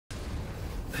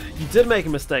You did make a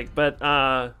mistake, but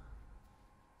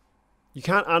you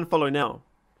can't unfollow now.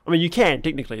 I mean, you can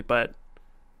technically, but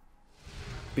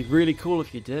it'd be really cool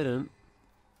if you didn't.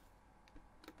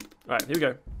 All right, here we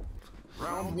go.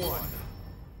 Round one.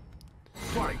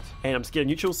 Fight. And I'm scared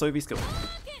neutral, so V skill.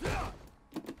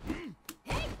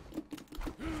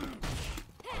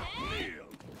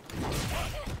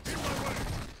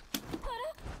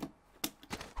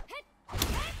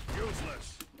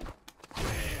 Useless.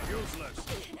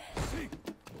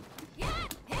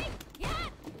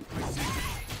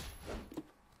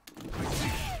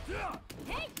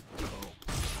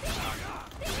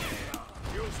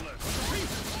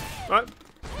 Useless. All right.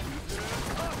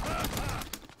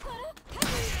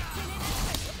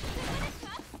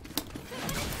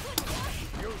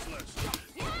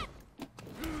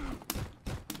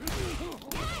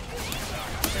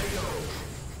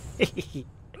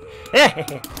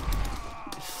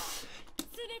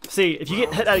 See, if you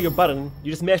get hit out of your button,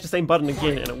 you just mash the same button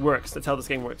again and it works. That's how this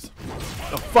game works.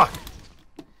 Oh, fuck!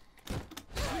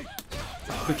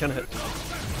 Good kind of hit.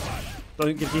 Don't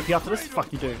you get DP after this?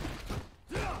 Fuck, you do.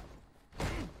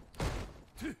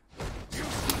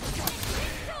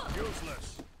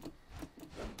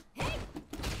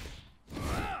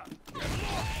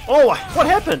 Oh, what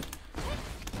happened?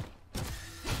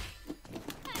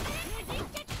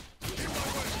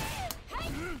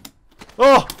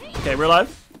 Oh! Okay, we're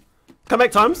alive. Come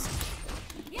back times.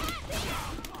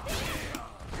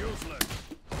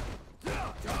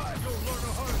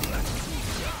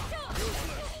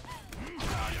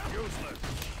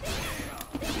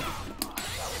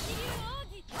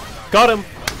 Got him!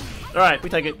 Alright, we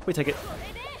take it. We take it.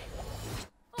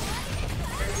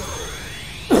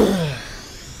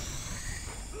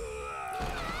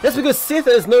 That's because Seth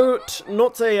is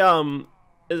not a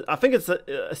I think it's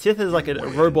Seth is like a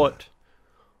robot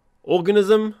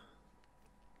organism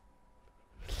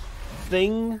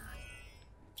thing,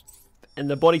 and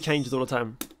the body changes all the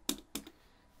time.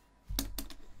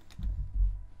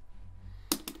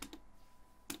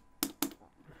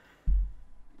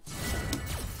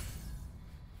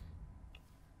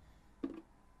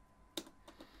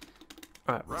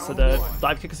 Alright, so the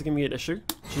dive kickers are giving me an issue.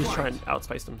 She's trying to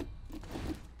outspace them.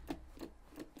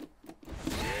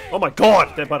 Oh my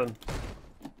god, that button.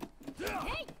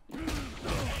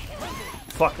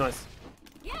 Fuck, nice.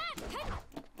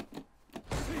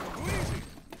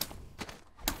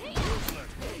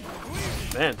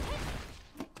 Man.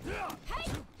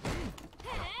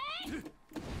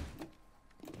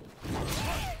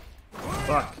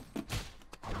 Fuck.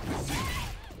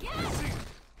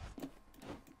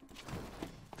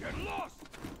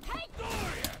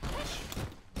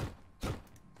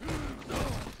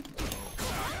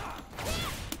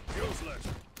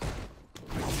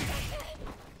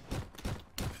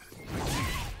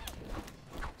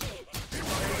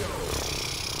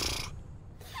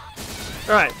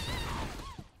 Alright.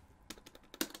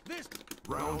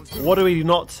 What do we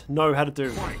not know how to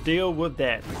do? Deal with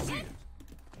that.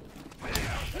 I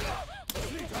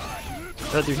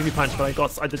don't do heavy punch, but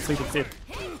I did sleep instead.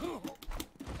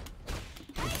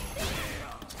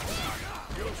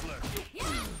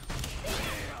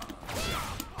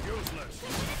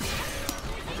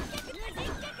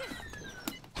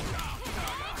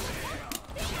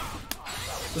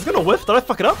 Is it gonna whiff? Did I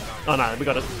fuck it up? Oh no, we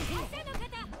got it.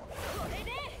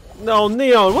 No,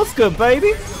 Neon, what's good,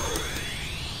 baby?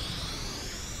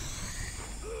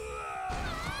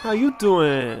 How you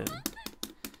doing?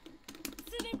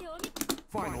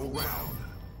 Final round.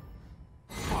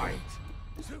 Fight.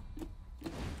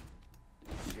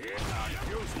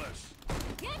 Useless.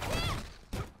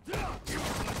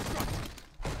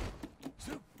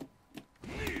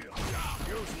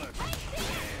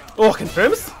 Oh,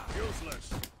 confirms?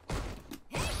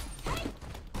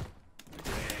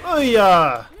 Oh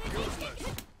yeah.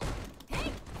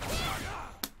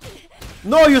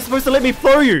 No, you're supposed to let me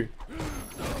throw you.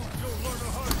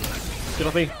 Get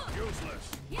off me.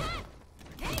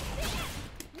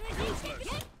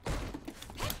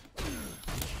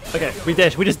 Okay, we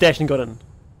just dashed and got in.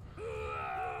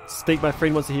 Speak my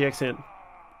friend wants to hear accent.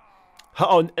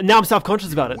 Oh, now I'm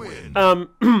self-conscious about it.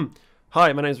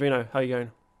 Hi, my name's Reno. How are you going?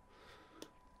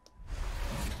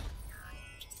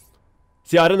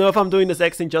 See, I don't know if I'm doing this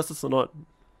accent justice or not.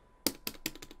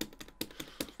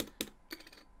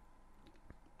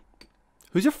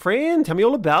 Who's your friend? Tell me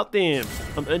all about them.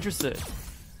 I'm interested.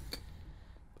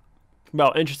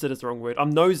 Well, interested is the wrong word. I'm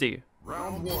nosy.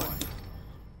 Round one.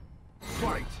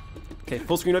 Fight. Okay,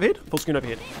 full screen overhead. Full screen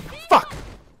overhead. Fuck!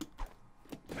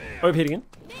 Overhead again.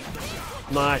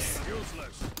 Nice.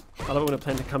 I love it when a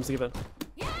plan comes together.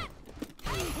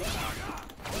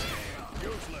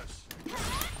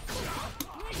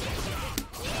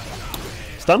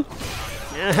 Done?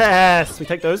 Yes! We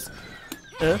take those.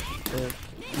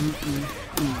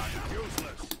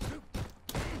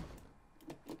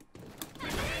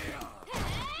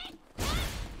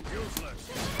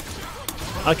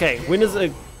 Okay, when is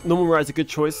a normal rise a good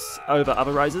choice over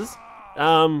other rises?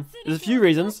 There's a few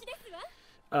reasons.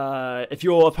 If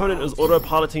your opponent is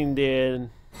auto-piloting their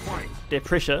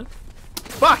pressure.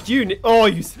 Fuck you! Oh,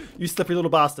 you slippery little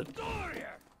bastard.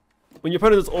 When your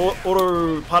opponent is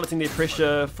auto-piloting their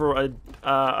pressure for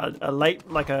a late,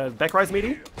 like a back rise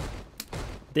meeting,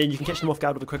 then you can catch them off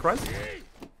guard with a quick rise.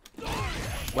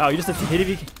 Wow, you just did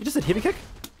heavy. You just did heavy kick.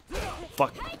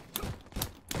 Fuck.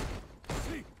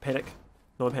 Panic.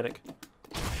 No panic.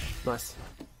 Nice.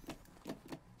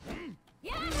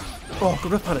 Oh,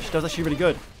 good whiff punish. That was actually really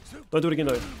good. Don't do it again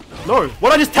though. No! What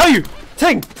did I just tell you?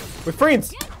 Ting! We're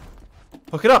friends!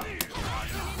 Hook it up!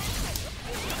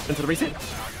 Into the reset.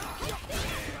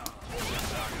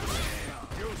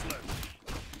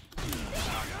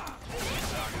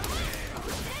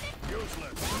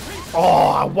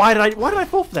 Oh, why did I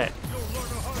fall for that?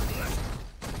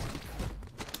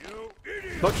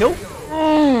 Not kill?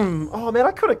 Oh man,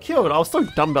 I could have killed. I was so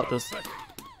dumb about this.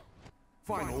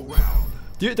 Final round.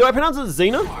 Do I pronounce it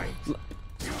Xena?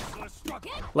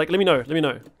 Like, let me know,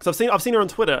 because I've seen her on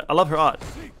Twitter. I love her art.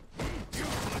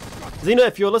 Xena,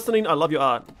 if you're listening, I love your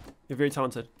art. You're very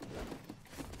talented.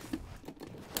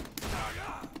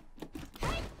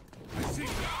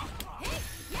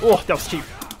 Oh, that was cheap.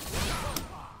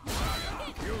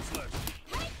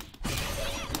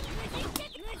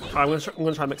 Alright, I'm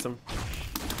gonna try and mix them.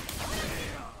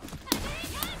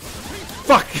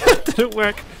 Fuck! Didn't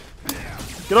work.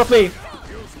 Get off me!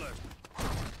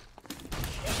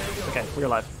 Okay, we're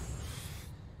alive.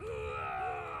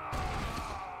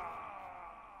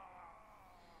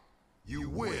 You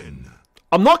win.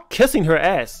 I'm not kissing her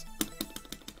ass.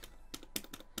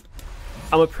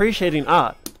 I'm appreciating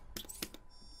art.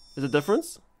 There's a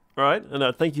difference? Alright, and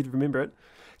I thank you to remember it.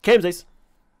 Camsies.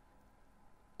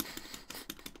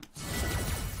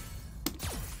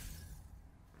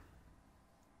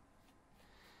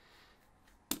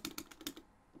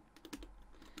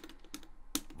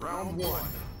 Round one.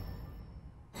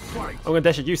 Fight. I'm gonna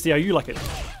dash at you, see how you like it.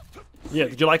 Yeah,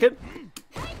 did you like it?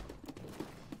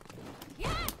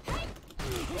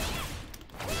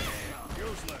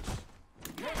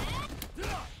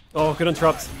 Oh, good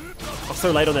interrupt. I was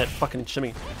so late on that fucking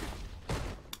shimmy.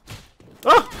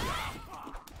 Ah!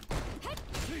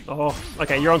 Oh,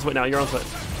 okay, you're onto it now, you're onto it.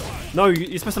 No,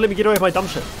 you're supposed to let me get away with my dumb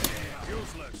shit.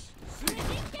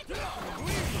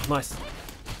 Nice.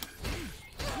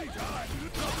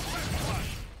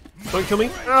 Don't kill me.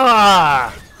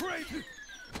 Ah!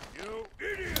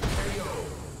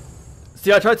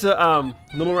 See, I tried to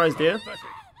normalize there.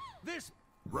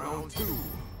 Round two.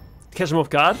 Catch him off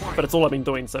guard, but it's all I've been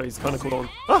doing, so he's kind of caught on.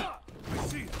 Ah!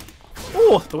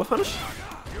 Oh, the whiff punish.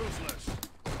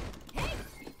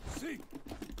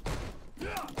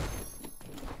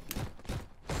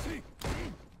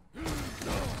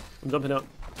 I'm jumping out.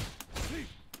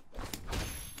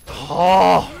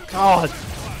 Oh, God.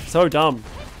 So dumb.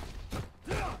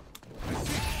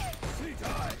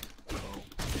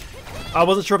 I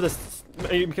wasn't sure if this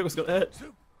kick was gonna hit.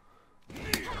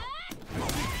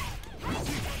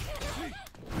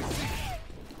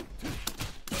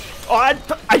 Oh, I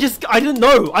didn't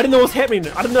know. I didn't know what was happening.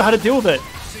 I didn't know how to deal with it.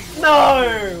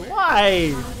 No,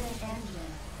 why?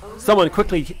 Someone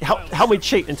quickly help me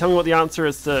cheat and tell me what the answer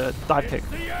is to dive kick.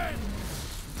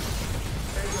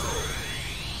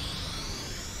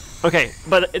 Okay,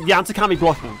 but the answer can't be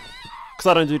blocking, because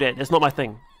I don't do that. That's not my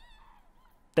thing.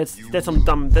 That's some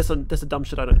dumb. That's a dumb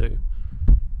shit I don't do.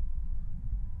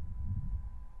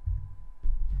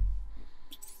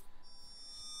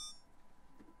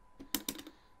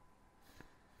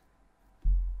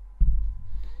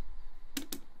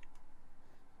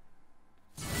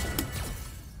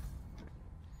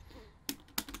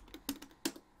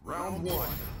 Round one.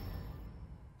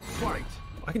 Fight.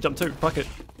 I can jump too. Fuck it.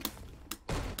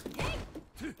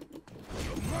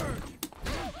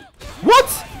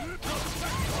 What?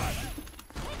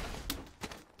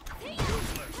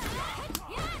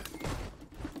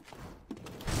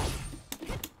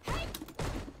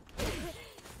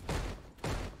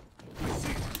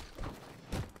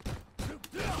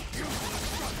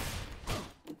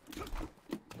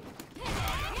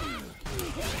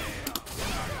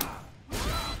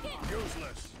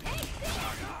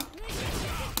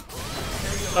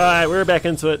 Alright, we're back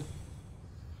into it.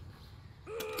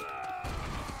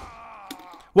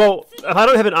 Well, if I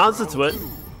don't have an answer to it,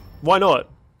 why not?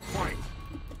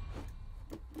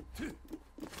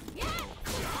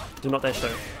 Do not dash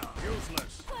though.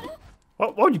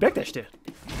 Why would you backdash there?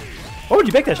 Why would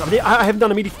you backdash? I mean, I haven't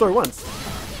done a meaty throw once.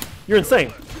 You're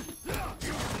insane.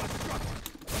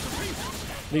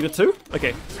 Need a 2?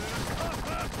 Okay.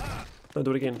 Don't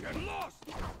do it again.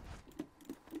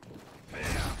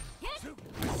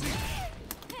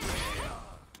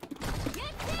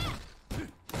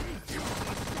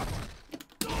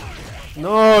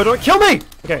 No, don't kill me!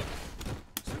 Okay.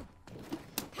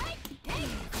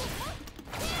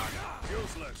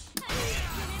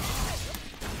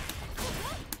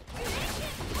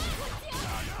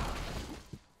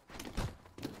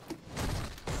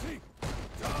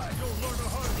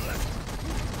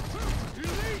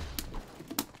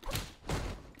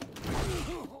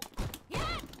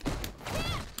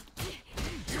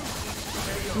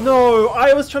 No,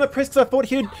 I was trying to press because I thought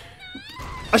he'd...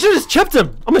 I should have just chipped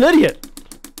him! I'm an idiot!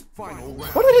 Why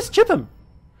did I just chip him?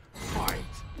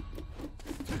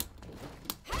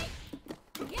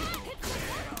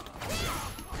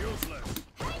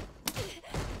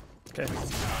 Okay.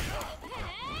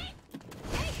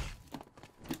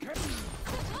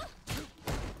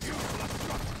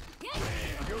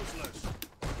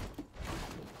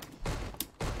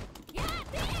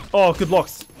 Oh, good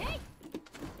blocks.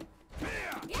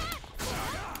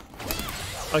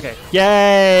 Okay.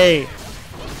 Yay!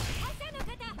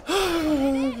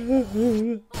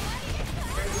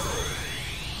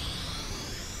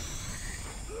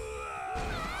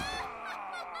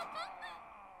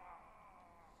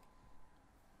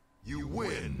 You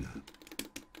win.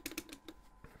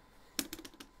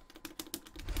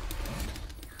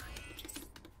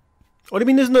 What do you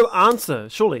mean there's no answer?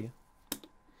 Surely.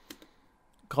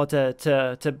 God,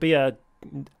 to be a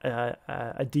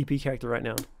DP character right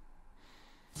now.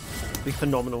 Be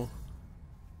phenomenal.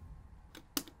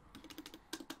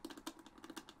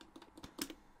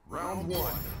 Round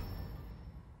 1.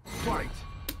 Fight.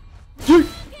 Useless.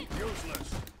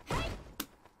 Useless.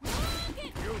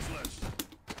 Useless.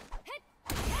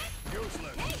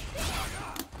 Useless.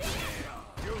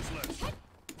 Useless.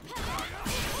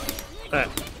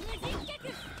 Alright.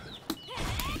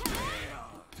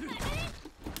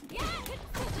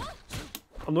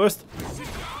 I'm the worst.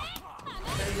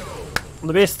 I'm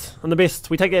the best. I'm the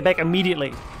best. We take that back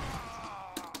immediately.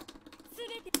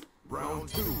 Round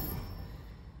 2.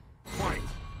 Fight.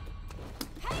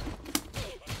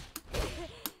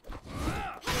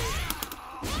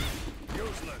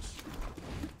 Useless.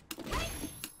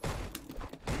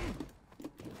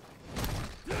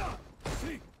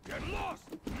 See, get lost.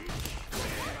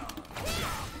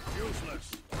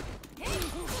 Useless.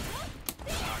 Useless.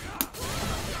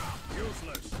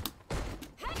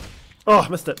 Oh, I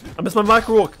missed it. I missed my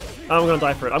micro walk. I'm gonna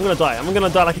die for it. I'm gonna die. I'm gonna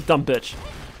die like a dumb bitch.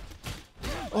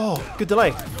 Oh, good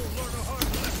delay.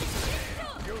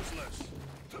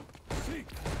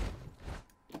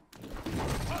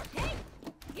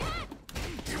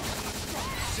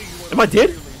 Am I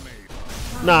dead?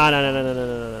 Nah, nah, nah, nah, nah, nah,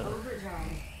 nah, nah.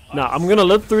 Nah, I'm gonna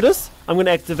live through this. I'm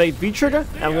gonna activate V trigger,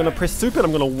 and I'm gonna press super, and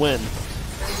I'm gonna win.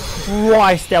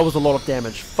 Christ, that was a lot of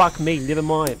damage. Fuck me, never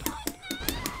mind.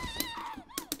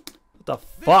 What the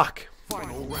fuck?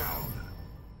 Final round.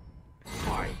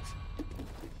 Fight.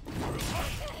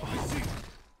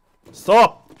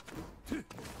 Stop!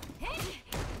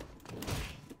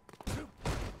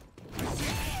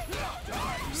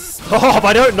 Stop!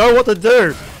 I don't know what to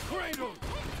do!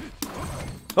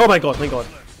 Oh my god, thank god.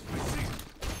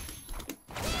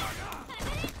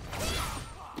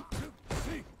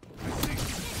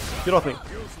 Get off me.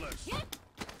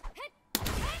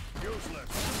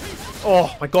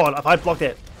 Oh my god, if I block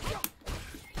that.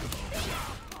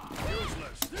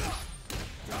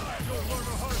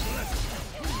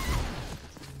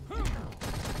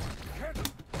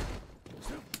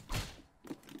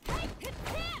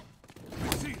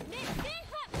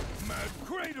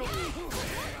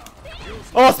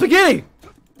 Oh, spaghetti!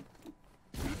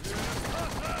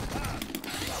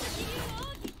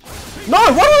 No,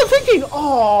 what am I thinking?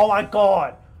 Oh my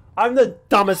god. I'm the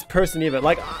dumbest person ever.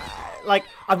 Like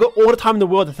I've got all the time in the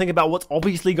world to think about what's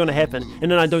obviously going to happen,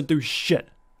 and then I don't do shit.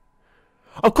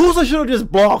 Of course I should have just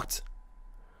blocked.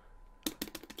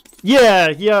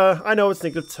 Yeah, I know it's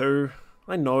 -2.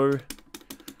 I know.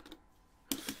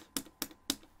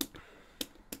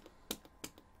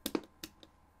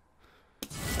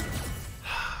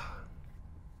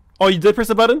 Oh, you did press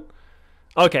a button?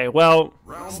 Okay, well,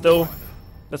 still,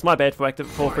 that's my bad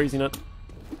for freezing it.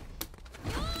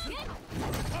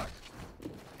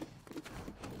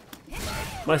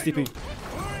 Nice DP.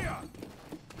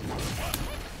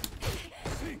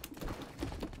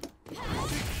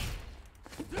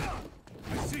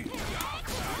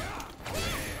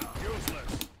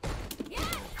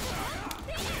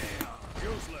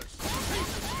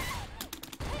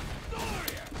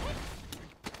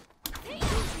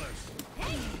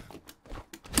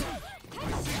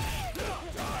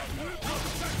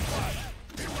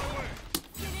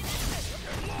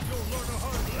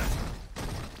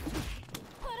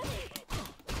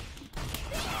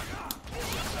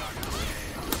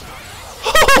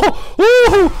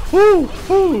 Woo!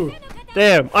 Woo!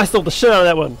 Damn, I stole the shit out of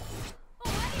that one.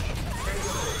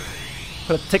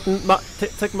 Put a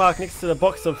tick mark next to the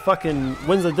box of fucking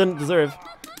wins I didn't deserve.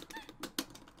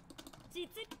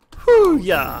 Whoo,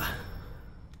 yeah.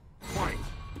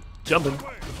 Jumping.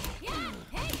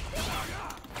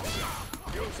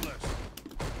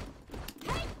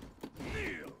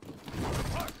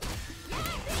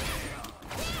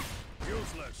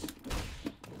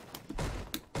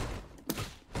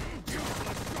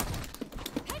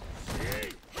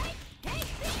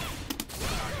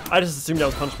 I just assumed that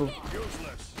was punchable.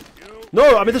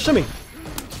 No, I meant the shimmy.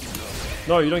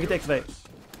 No, you don't get to activate.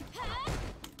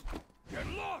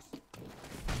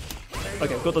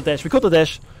 Okay, we got the dash. We caught the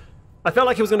dash. I felt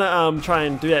like he was gonna try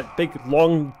and do that big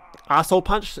long asshole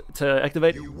punch to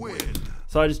activate.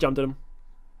 So I just jumped at him.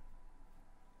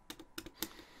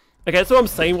 Okay, that's what I'm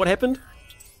saying. What happened?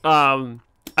 I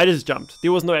just jumped.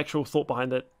 There was no actual thought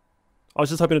behind it. I was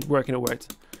just hoping it'd work, and it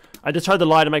worked. I just tried to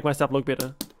lie to make myself look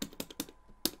better.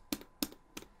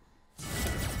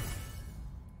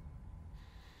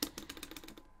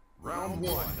 Round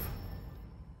 1.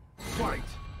 Fight.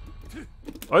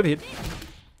 Overhead.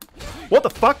 What the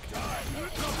fuck?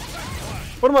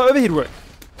 What did my overhead work?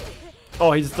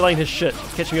 Oh, he's delaying his shit.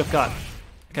 He's catching me off guard.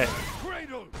 Okay.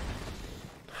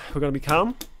 We're gonna be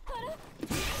calm.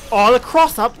 Oh, the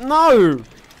cross up? No!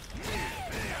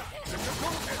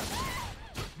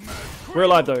 We're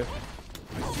alive though.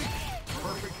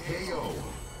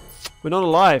 We're not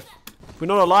alive. We're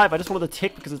not alive. I just wanted the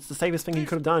tech because it's the safest thing he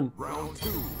could have done. Round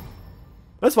 2.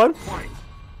 That's fine. Fight.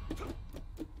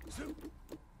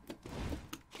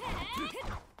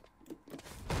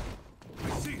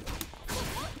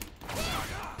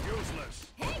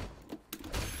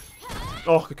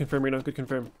 Oh, good confirm, Reno. Good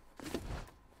confirm.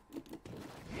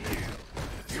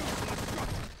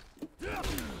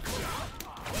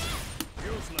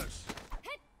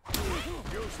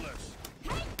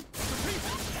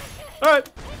 Alright.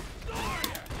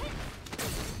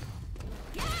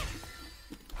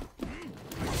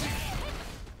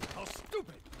 How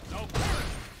stupid! No.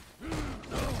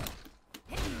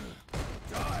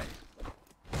 Die.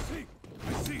 See,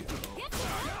 I see it.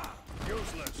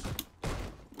 Useless.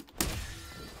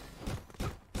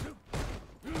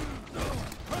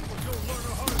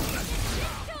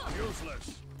 Useless.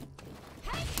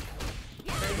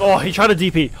 Oh, he tried to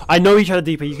DP. I know he tried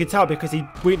to DP. You can tell because he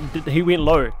went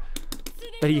low.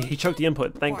 But he choked the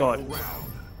input. Thank God.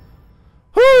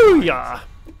 Whoo, yeah.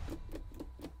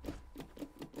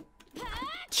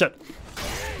 Shit.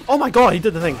 Oh my God, he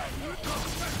did the thing.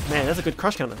 Man, that's a good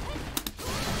crush counter.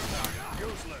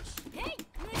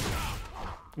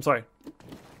 I'm sorry.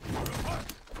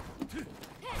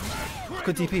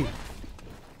 Good DP.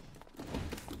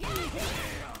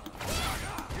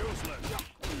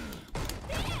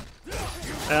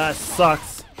 That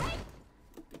sucks.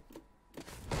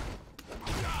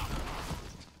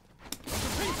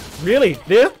 Really?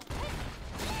 There?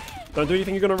 Don't do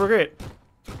anything you're gonna regret.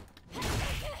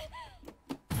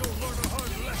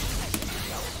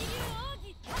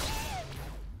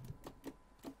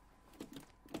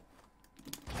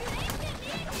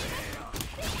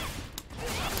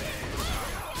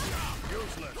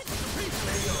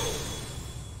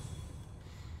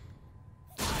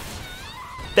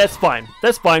 That's fine.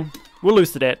 That's fine. We'll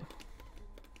lose to that.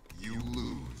 You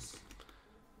lose.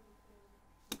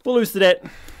 We'll lose to that.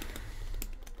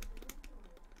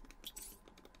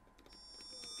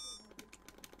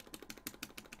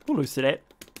 We'll lose to that.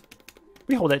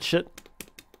 We hold that shit.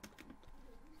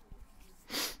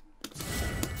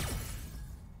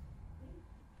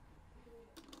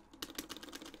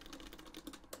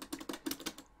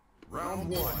 Round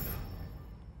 1.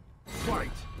 Fight.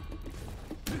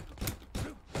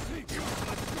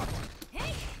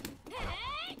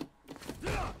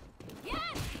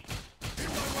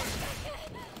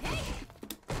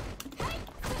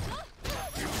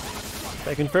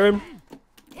 They confirm.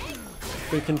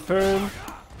 We confirm.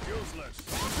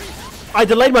 I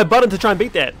delayed my button to try and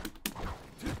beat that.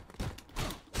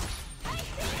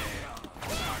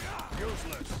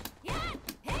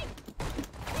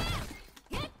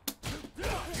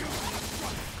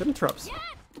 Good interrupts.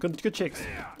 Good checks.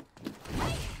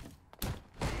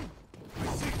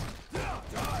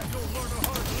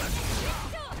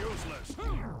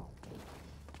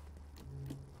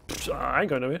 I ain't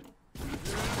going nowhere.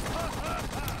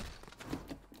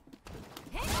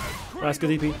 Nice,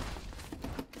 good EP.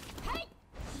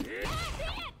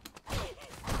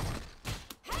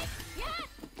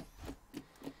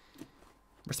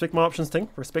 Respect my options, Ting.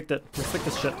 Respect it. Respect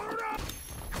this shit.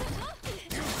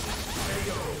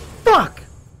 Fuck!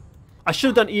 I should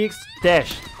have done EX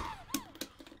dash.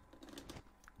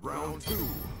 Round 2.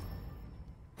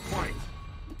 Fight.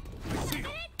 I see it.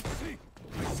 See.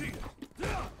 I see it.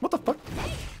 What the fuck? I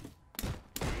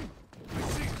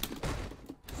see it.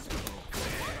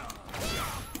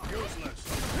 Useless.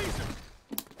 Pieces.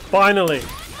 Finally!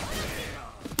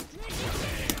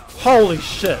 Holy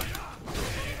shit!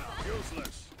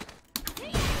 Useless.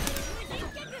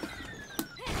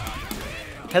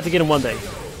 Had to get him one day.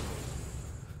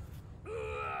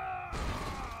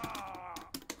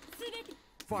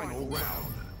 Final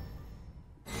round.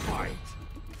 Fight.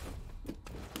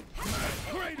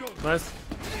 Nice.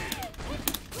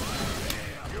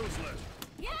 Useless.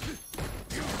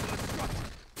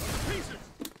 Pieces.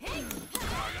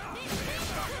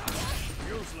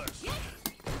 Useless.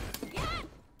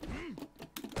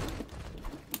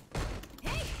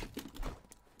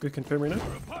 Good confirm right now.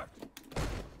 Apart.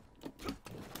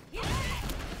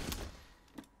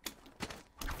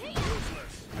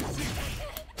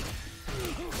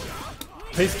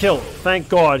 Please kill. Thank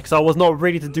God, because I was not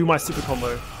ready to do my super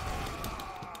combo.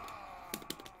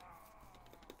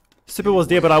 Super was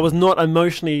there, but I was not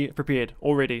emotionally prepared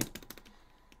already.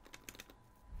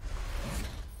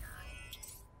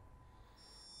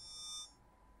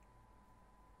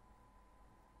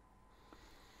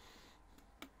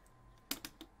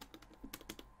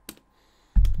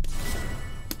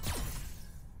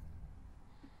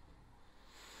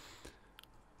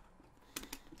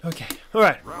 Okay,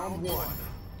 alright. Round 1.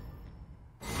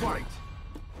 Fight.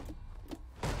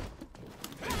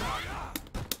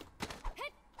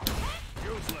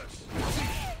 Useless.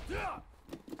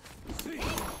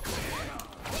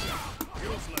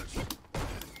 Useless.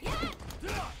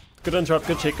 Good interrupt,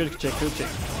 good check, good check, good check.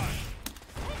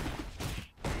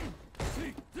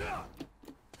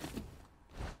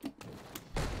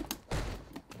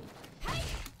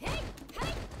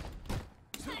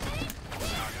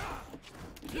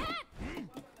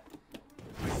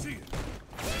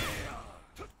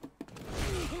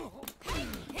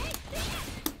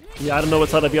 Yeah, I don't know what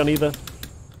side I'd be on either.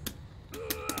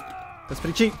 That's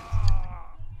pretty cheap.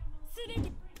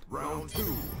 Round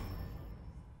 2.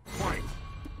 Fight.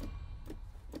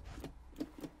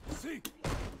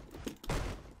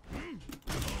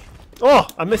 Oh,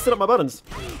 I messed it up my buttons.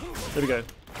 There we go.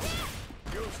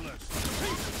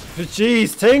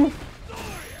 Jeez, Ting!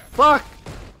 Fuck!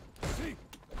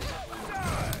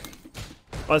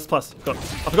 Oh, it's plus. I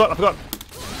forgot.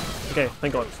 Okay,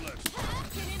 thank God.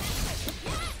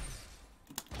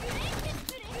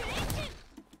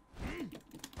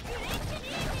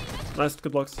 Nice,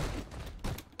 good blocks.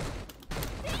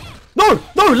 No!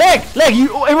 Lag!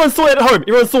 Everyone saw it at home.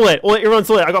 Everyone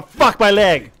saw it. I got fucked by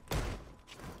lag.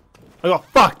 I got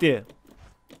fucked there.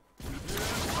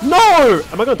 No!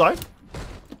 Am I gonna die?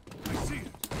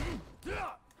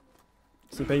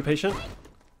 So be patient.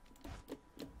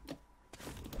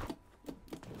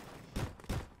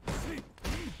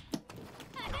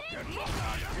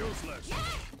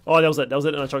 Oh, that was it,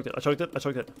 and I choked it.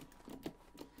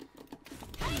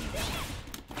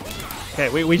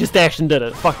 Okay, we just dashed and did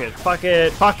it. Fuck it.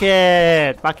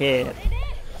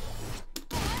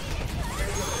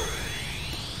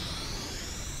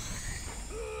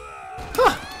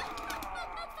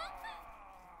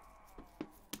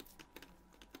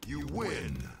 You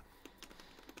win.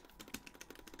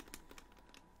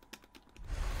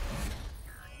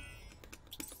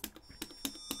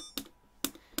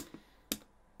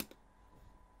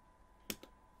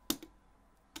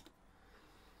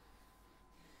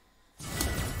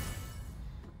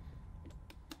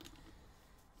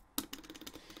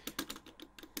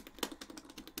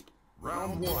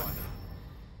 Round 1.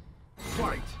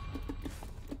 Fight.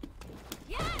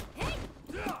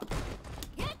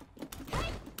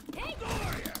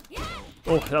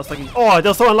 Oh, that was lucky. Oh, that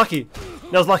was so unlucky.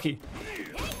 That was lucky.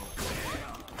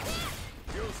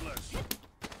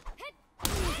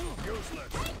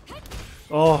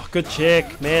 Oh, good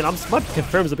check, man. My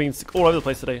confirms are being all over the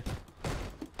place today.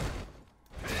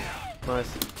 Nice.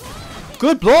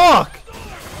 Good block.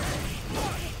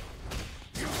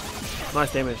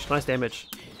 Nice damage.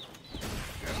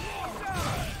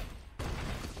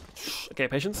 Okay,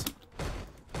 patience.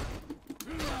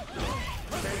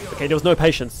 Okay, there was no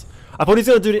patience. I thought he was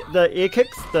gonna do the air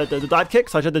kicks, the dive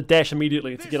kicks, so I had to dash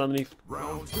immediately to get underneath.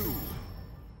 Round 2. That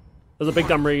was a big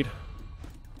dumb read.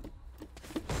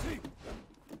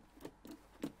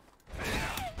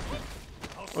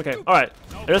 Okay, alright.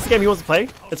 If that's the game he wants to play,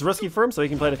 it's risky for him, so he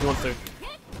can play it if he wants to.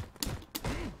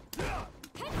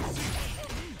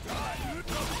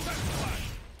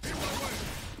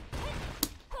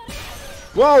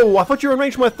 Whoa, I thought you were in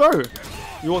range for my throw.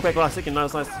 You walked back last second, that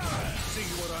was nice.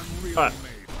 Alright.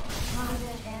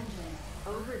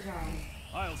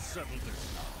 I'll settle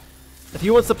this. If he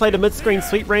wants to play the mid-screen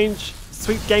sweep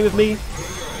game with me,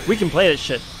 we can play that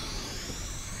shit.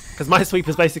 Because my sweep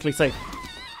is basically safe.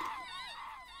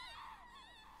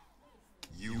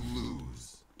 You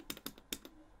lose.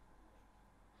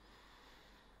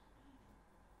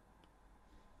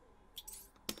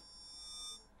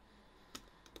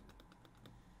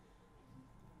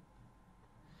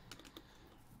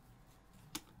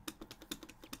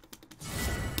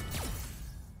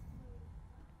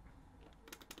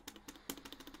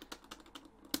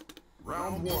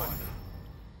 Round one.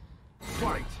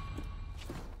 Fight.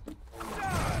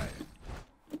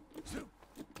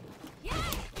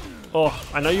 Oh,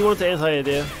 I know you wanted to anti-air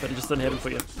there, but it just didn't happen for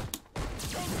you.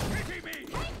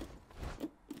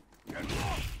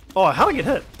 Oh, how'd I get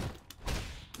hit?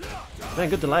 Man,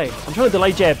 good delay. I'm trying to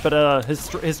delay jab, but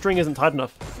his string isn't tight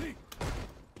enough.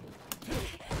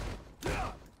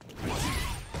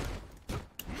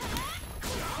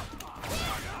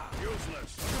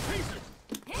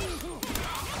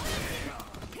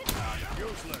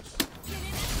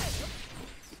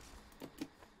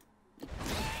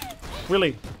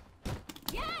 Really?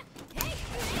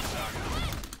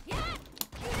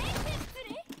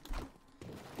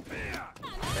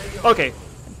 Okay,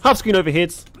 half screen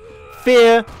overheads.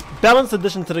 Fair, balanced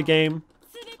addition to the game.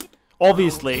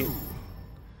 Obviously.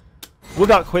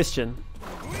 Without question.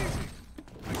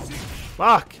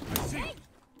 Fuck.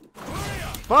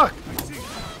 Fuck.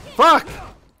 Fuck.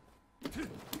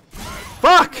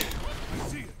 Fuck.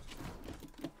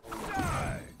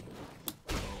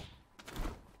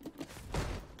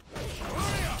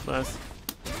 Nice.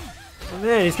 Oh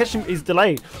man, he's catching. He's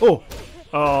delayed. Oh.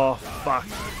 Oh, fuck.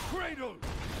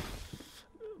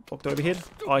 Blocked overhead.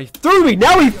 Oh, he threw me!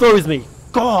 Now he throws me!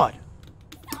 God!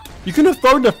 You couldn't have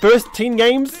thrown the first 10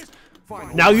 games?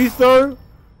 Now you throw?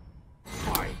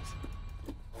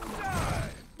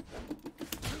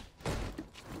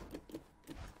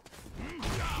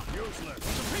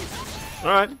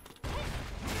 Alright.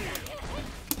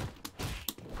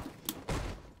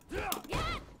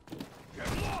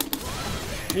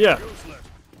 Yeah.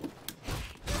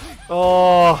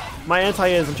 Oh, my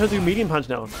anti-airs. I'm trying to do medium punch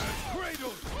now.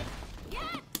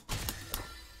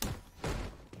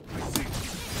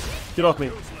 Get off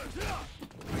me.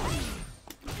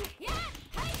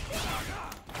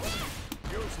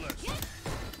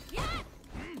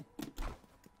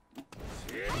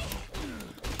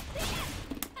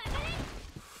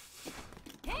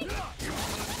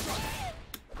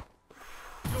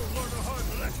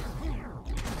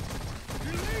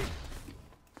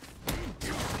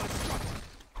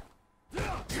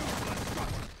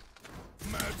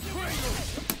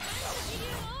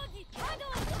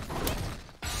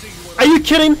 Are you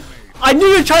kidding? I knew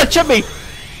you were trying to chip me!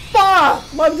 Ah!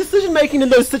 My decision making in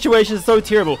those situations is so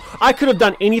terrible. I could have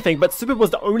done anything, but super was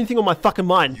the only thing on my fucking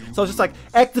mind. So I was just like,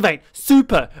 activate,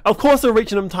 super. Of course I'll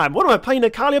reach him in time. What am I playing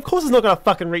Akali? Of course it's not gonna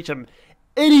fucking reach him.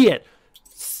 Idiot!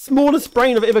 Smallest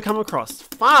brain I've ever come across.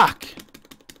 Fuck!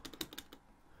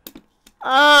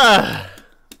 Ah!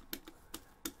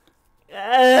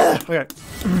 Okay.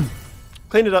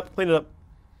 Clean it up, clean it up.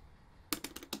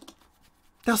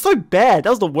 That was so bad. That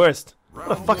was the worst.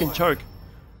 What a fucking choke.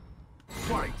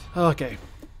 Okay.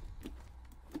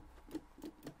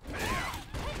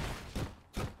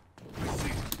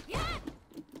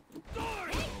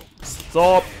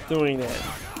 Stop doing that.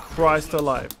 Christ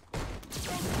alive.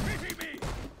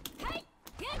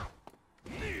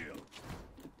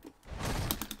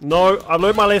 No, I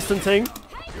learned my lesson, Ting.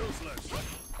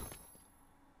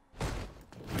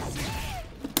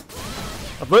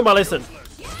 I've learned my lesson.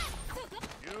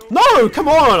 No, come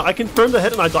on! I confirmed the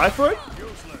hit and I die for it?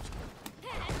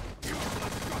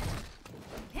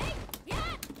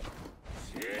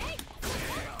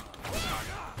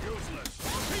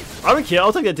 I don't care,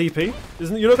 I'll take that DP.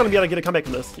 You're not going to be able to get a comeback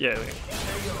from this. Yeah, okay.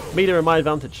 Meter in my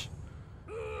advantage.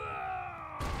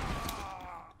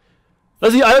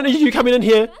 Lizzie, I don't need you coming in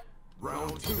here.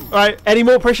 Alright, adding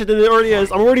more pressure than there already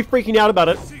is. I'm already freaking out about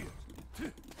it.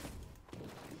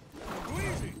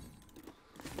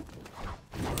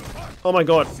 Oh my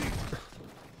god.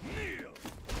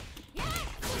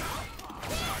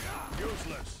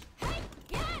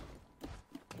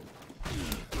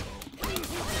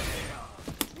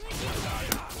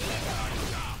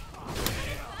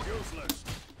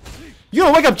 You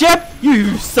gonna wake up, Jeb?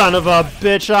 You son of a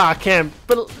bitch. I can't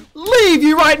believe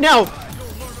you right now.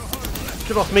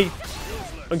 Get off me.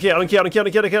 I don't care, I don't care, I don't care, I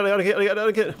don't care, I don't care, I don't care, I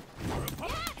don't care.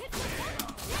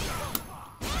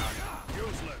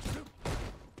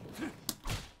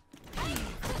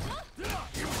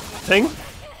 Ting?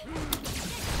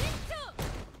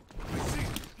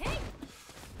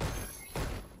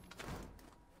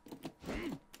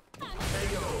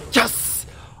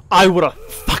 I would have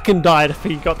fucking died if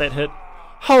he got that hit.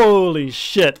 Holy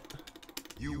shit.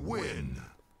 You win.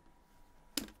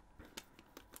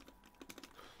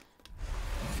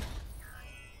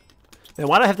 Man,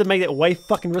 why'd I have to make that way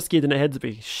fucking riskier than it had to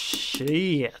be?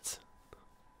 Shit.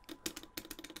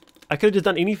 I could have just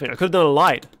done anything. I could have done a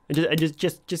light and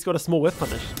just got a small whiff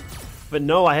punish. But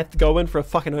no, I have to go in for a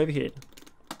fucking overhead.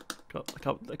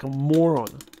 Like a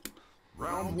moron.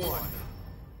 Round 1.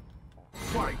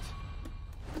 Fight.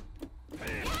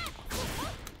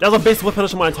 That was the best whip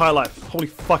punish of my entire life. Holy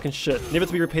fucking shit. Never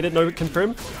to be repeated, no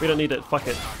confirm. We don't need it. Fuck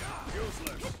it.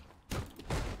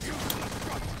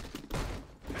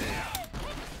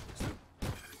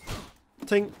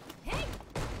 Ting.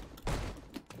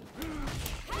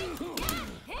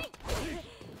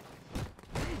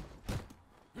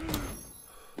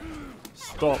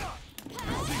 Stop.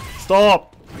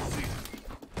 Stop.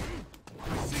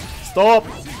 Stop.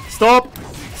 Stop.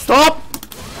 Stop.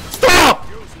 Stop.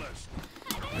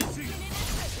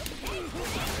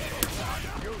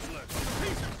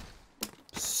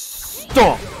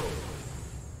 Stop.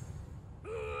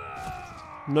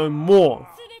 No more.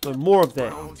 No more of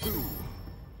that. Round 2.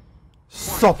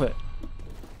 Stop it.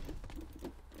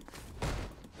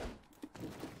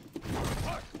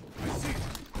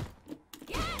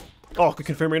 Oh, good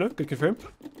confirm, Reno. Good confirm.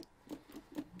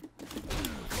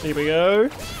 Here we go.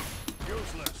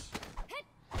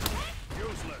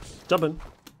 Jumping.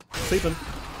 Sleeping.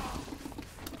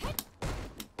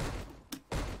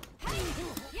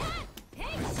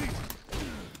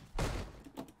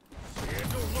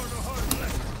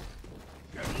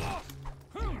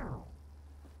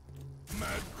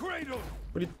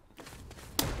 What do you...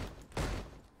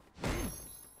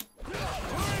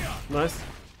 Nice.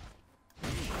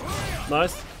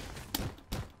 Nice.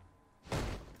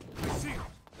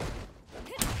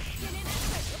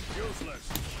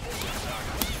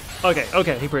 Okay,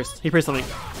 okay, he pressed something.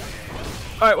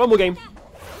 Alright, one more game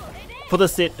for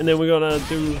this set, and then we're gonna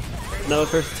do another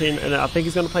first 10, and I think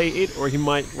he's gonna play Ed, or he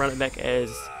might run it back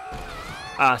as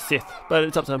Seth, but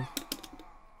it's up to him.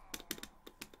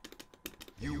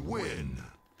 You win.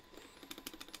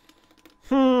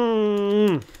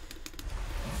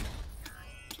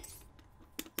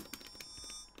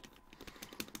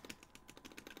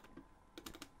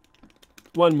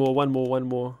 One more.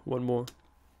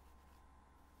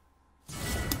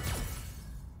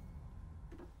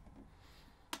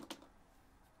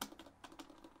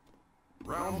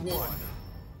 Round 1.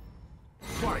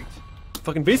 Fight.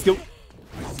 Fucking V skill.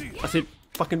 I said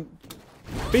fucking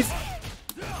V.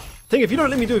 Think if you don't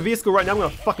let me do a V skill right now, I'm gonna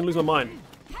fucking lose my mind.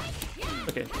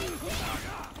 Okay.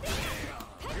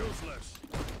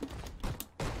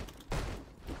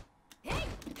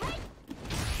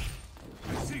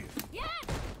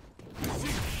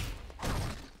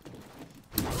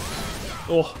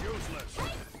 Oh.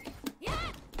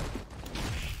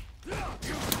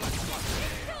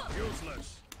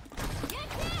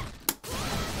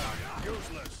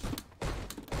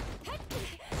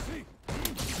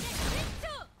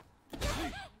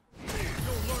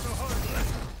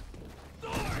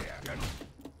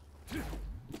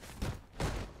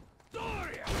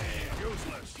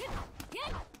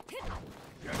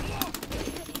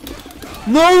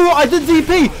 No, I did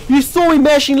DP! You saw me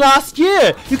mashing last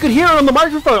year! You could hear it on the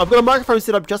microphone! I've got a microphone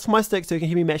set up just for my stick so you can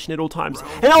hear me mashing at all times.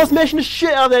 And I was mashing the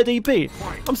shit out of that DP!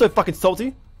 I'm so fucking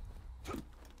salty.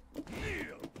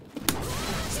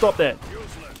 Stop that.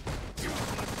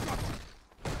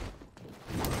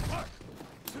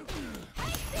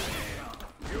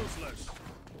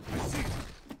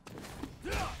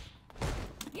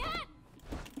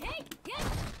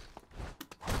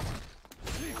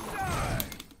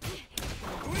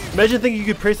 Imagine thinking you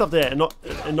could press up there and not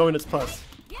and knowing it's plus.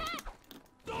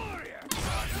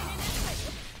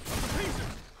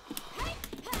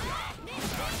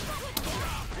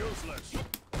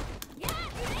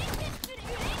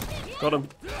 Got him.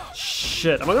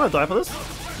 Shit, am I gonna die for this?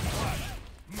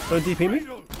 Don't DP me?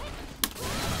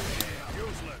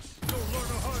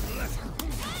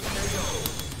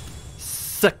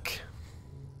 Sick.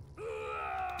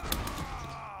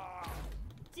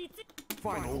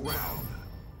 Final round.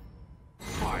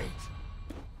 Fight.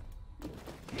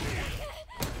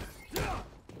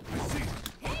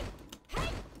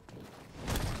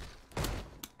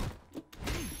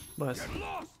 Nice.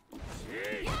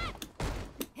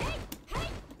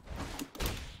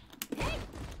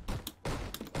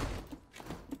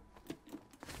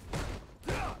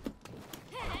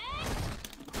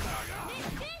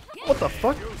 What the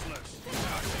fuck?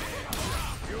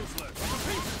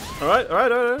 Alright.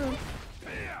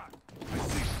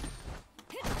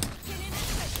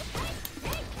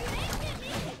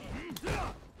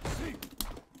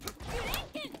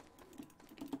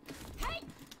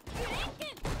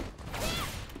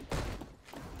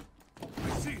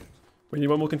 We need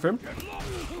one more confirm.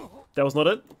 That was not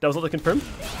it. That was not the confirm.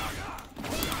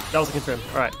 That was the confirm.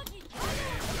 Alright.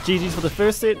 GG's for the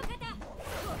first set.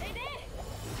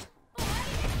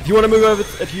 If you want to move over,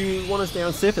 if you want to stay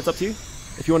on Seth, it's up to you.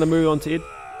 If you want to move on to Ed.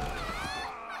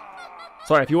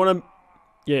 Sorry, if you want to...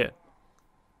 Yeah.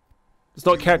 It's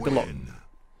not character lock.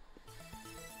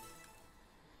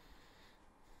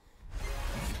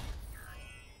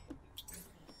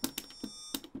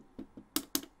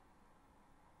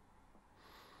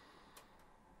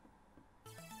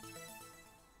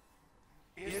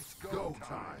 It's go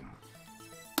time.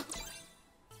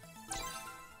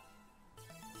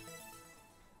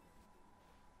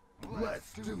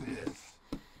 Let's do this.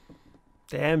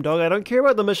 Damn, dog, I don't care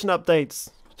about the mission updates.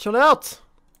 Chill out.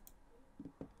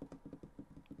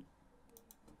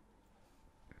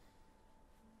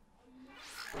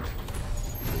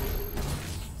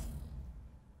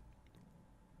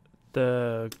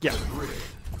 Yeah.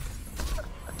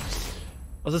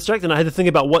 I was distracted and I had to think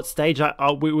about what stage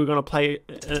we were going to play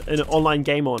an online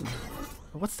game on.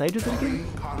 What stage is it again?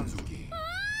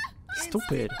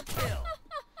 Stupid.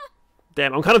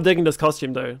 Damn, I'm kind of digging this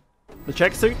costume though. The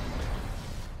tracksuit.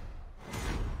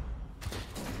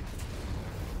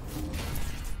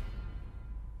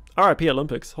 RIP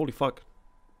Olympics, holy fuck.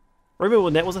 Remember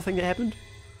when that was a thing that happened?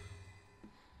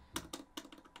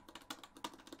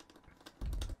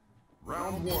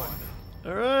 Round one.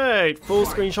 Alright, full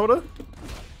screen shoulder.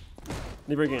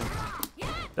 Never again.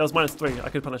 That was -3, I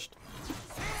could punished.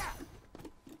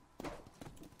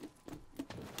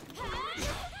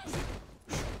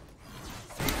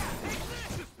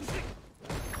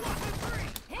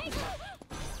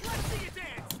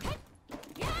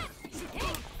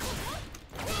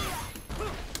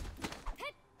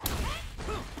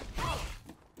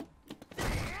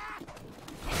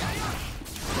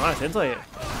 Nice, anti-hit.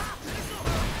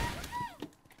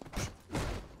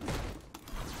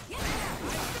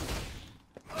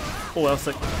 Oh, that was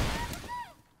sick.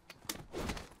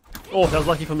 Oh, that was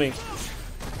lucky for me.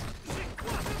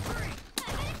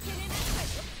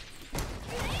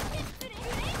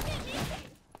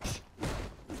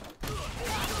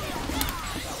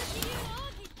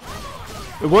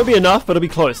 It won't be enough, but it'll be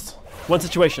close. One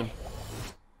situation.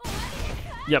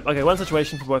 Yep, okay, one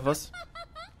situation for both of us.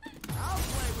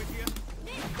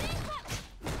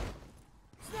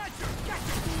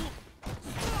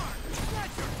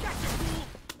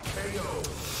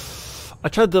 I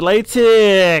tried delay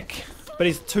tick, but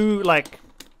he's too like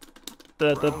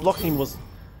the blocking was.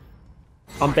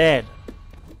 I'm bad.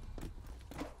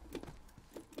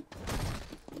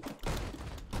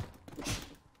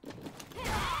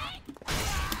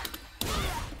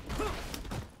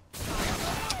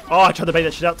 Oh, I tried to bait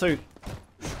that shit out too.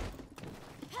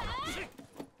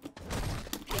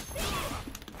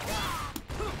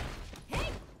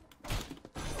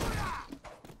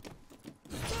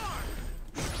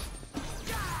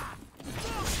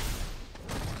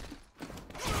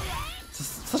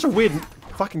 Such a weird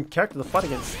fucking character to fight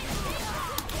against.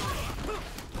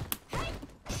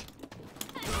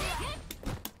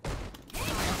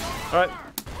 Alright.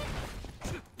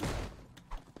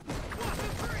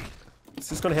 Is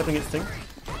this gonna happen against Ting?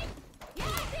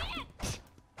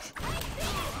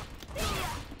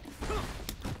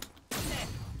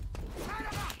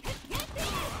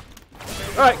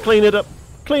 Alright, clean it up.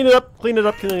 Clean it up, clean it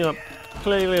up, clean it up.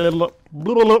 Clean it up.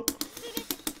 Blah, blah, blah.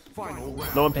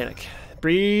 No one panic.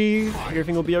 Breathe,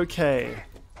 everything will be okay.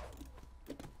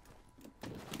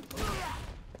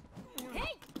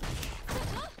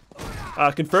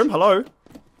 Confirm, hello?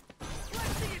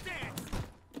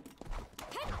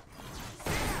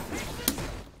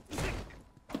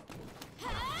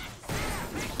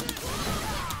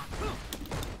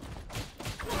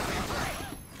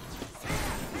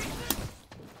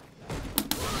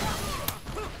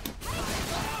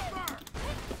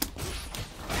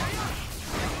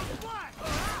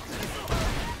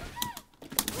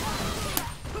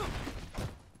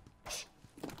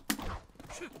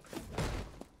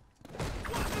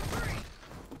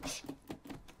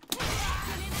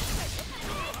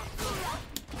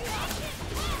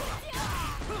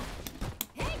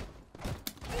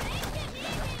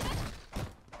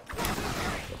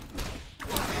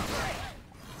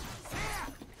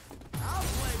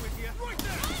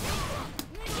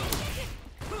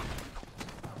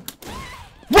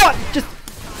 What? Just...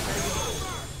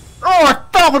 Oh, I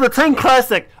fell for the Ting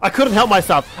Classic! I couldn't help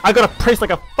myself. I gotta press like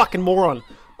a fucking moron.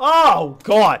 Oh,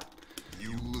 God.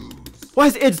 You lose. Why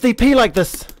is Ed's DP like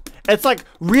this? It's like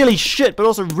really shit, but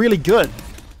also really good.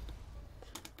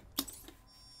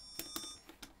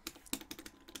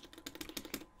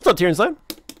 What's up, Tyrion Zone?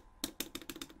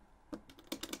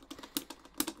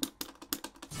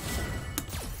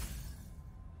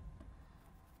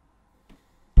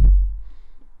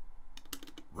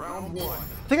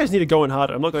 just need to go in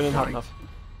harder. I'm not going in hard enough.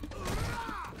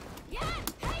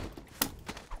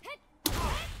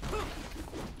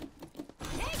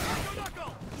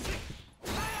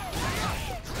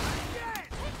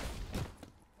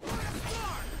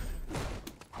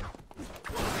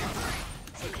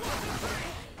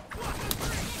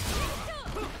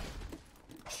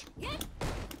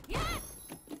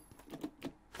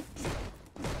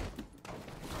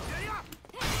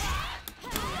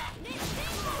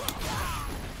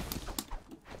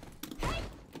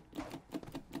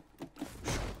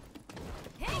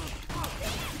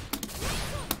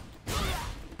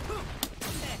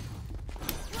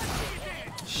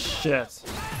 Shit.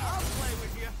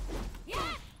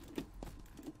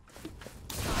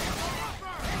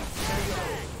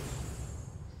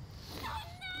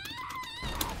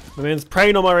 The man's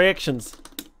preying on my reactions.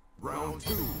 Round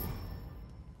 2.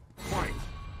 Fight.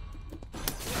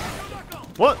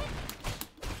 What?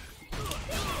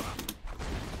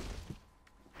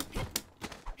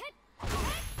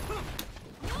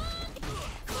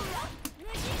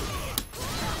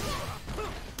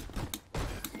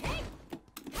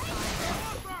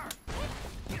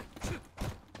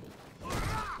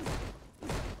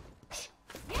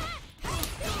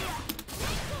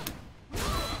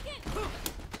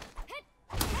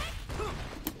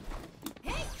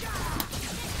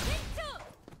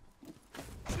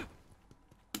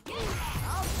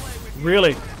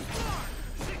 Really?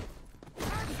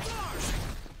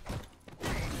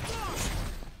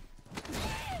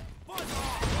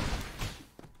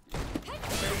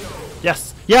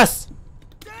 Yes! Yes!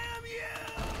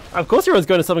 Of course everyone's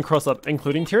going to summon cross up,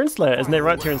 including Tyrant Slayer. Isn't that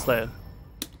right, Tyrant Slayer?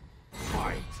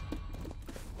 Fight.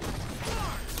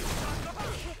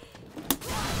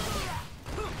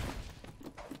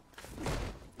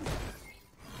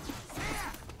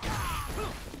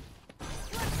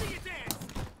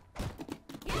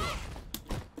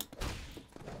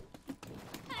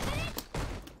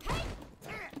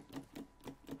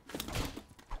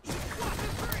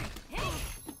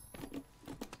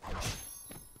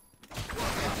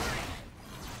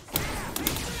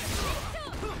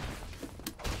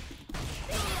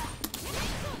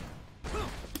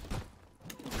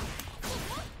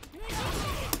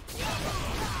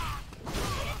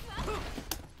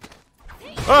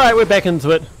 Alright, we're back into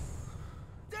it.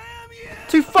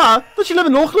 Too far? Does she live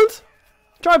in Auckland?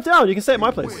 Drive down, you can stay at my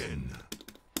place. Win.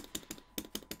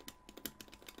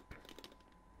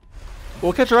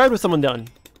 Or catch a ride with someone down.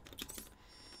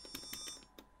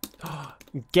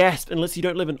 Gasp, unless you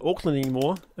don't live in Auckland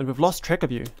anymore, and we've lost track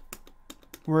of you.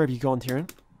 Where have you gone, Tyrion?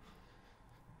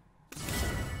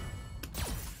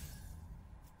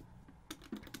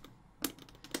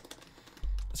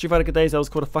 Street Fighter Good Days, that was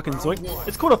called a fucking zoink.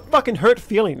 It's called a fucking hurt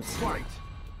feelings. Fight.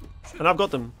 And I've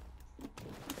got them.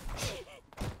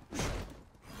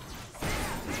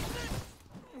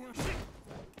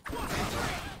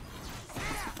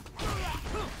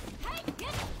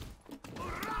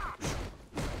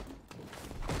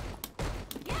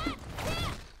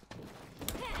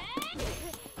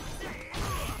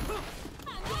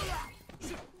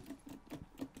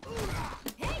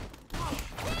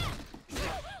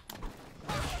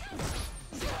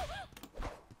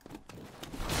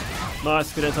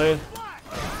 Nice, good answer.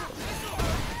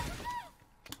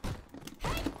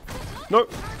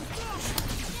 Nope.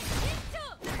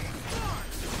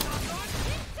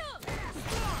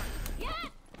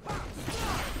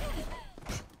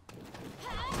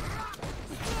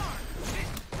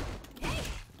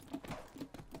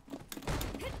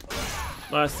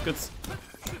 Nice, good.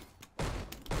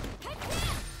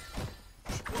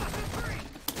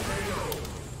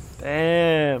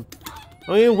 Damn.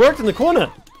 I mean, it worked in the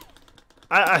corner.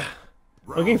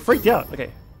 I'm getting freaked out. Okay,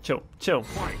 chill, chill.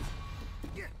 Fight.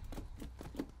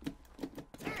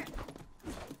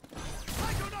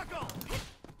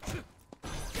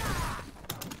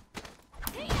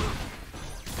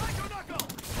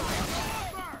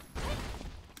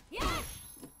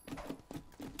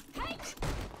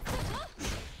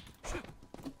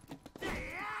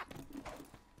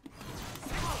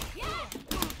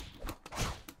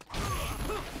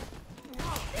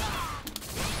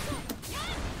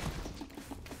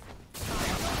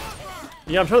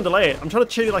 Yeah, I'm trying to delay it. I'm trying to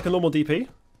treat it like a normal DP.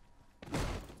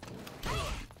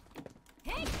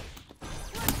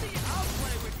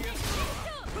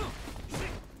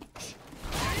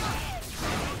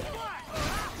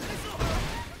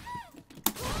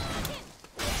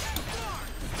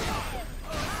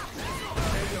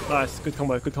 Nice, good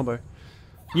combo, good combo.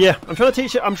 Yeah, I'm trying to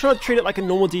teach it. I'm trying to treat it like a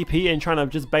normal DP and trying to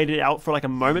just bait it out for like a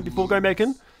moment before going back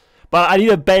in. But I need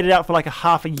to bait it out for like a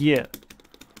half a year.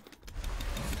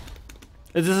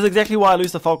 This is exactly why I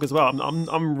lose to Falk as well.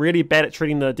 I'm really bad at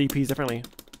treating the DPs differently.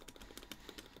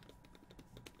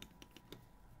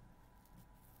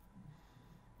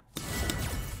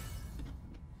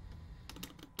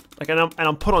 Like, and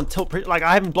I'm put on tilt. Like,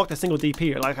 I haven't blocked a single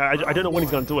DP. Like, I don't know when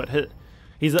he's gonna do it.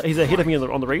 He's ahead of me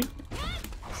on the read,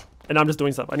 and I'm just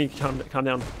doing stuff. I need to calm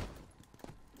down.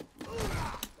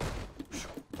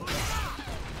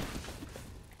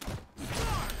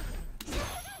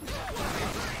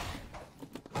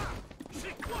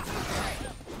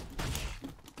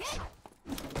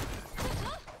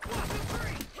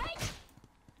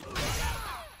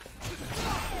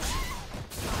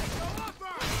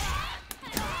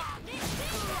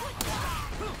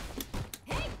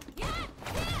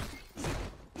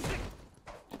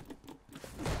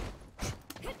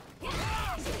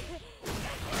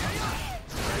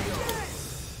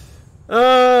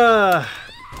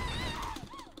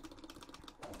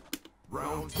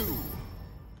 Round 2.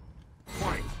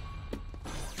 Fight.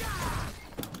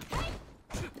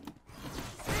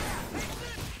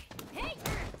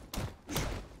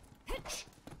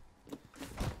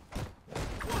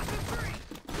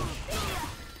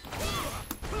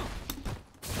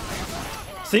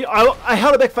 See, I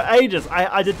held it back for ages.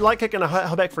 I did light kick and I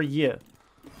held back for a year.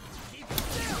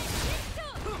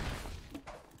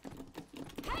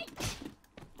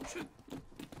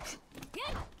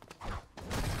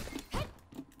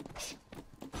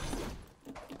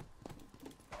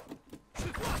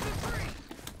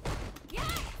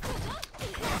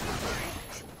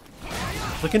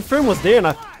 The confirm was there and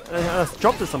I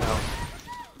dropped it somehow.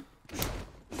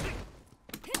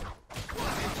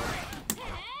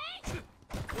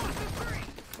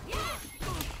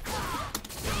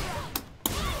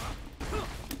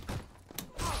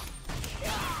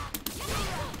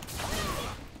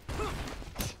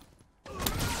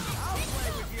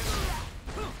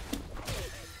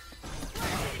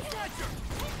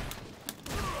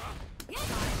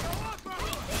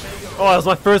 Oh, that was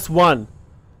my first one.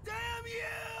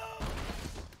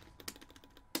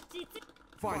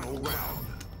 Final round.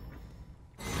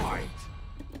 Fight.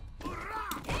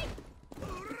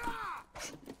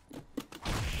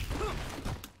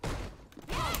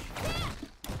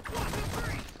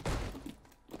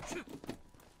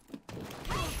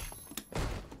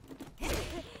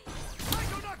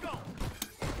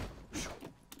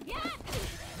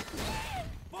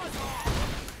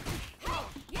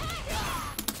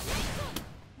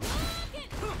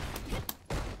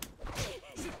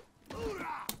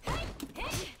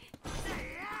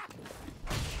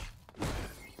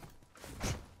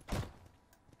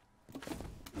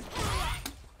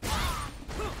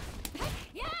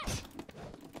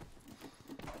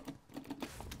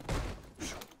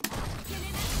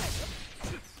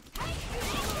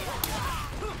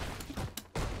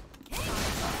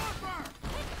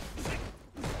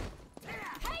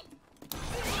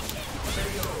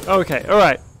 Okay,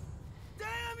 alright.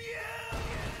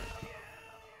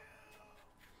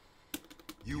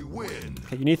 You win.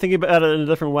 Okay, you need to think about it in a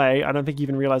different way. I don't think you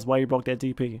even realize why you blocked that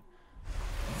DP.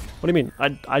 What do you mean?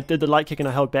 I did the light kick and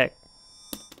I held back.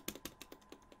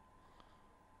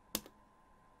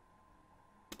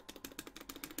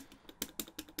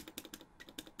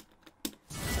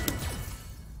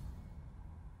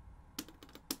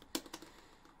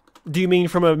 Do you mean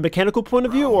from a mechanical point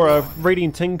of view or a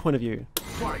reading Ting point of view?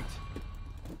 Fight.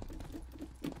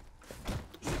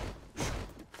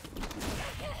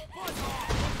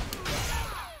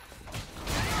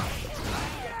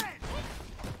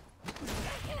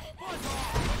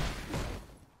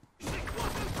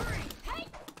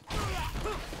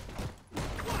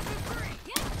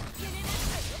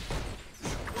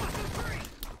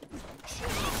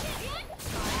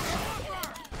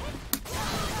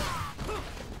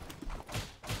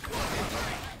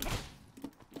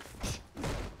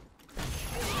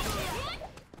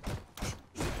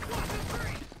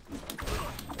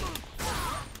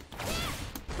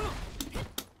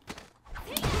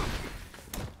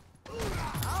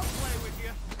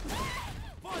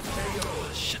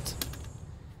 Shit.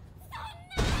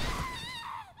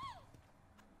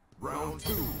 Round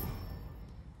 2.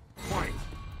 Fight.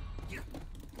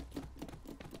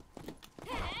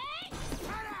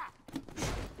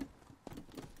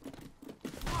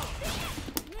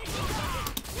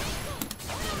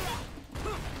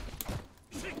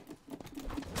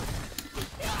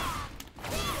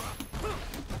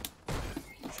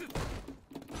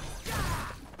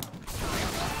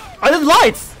 I did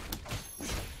lights!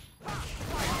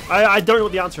 I don't know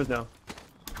what the answer is now.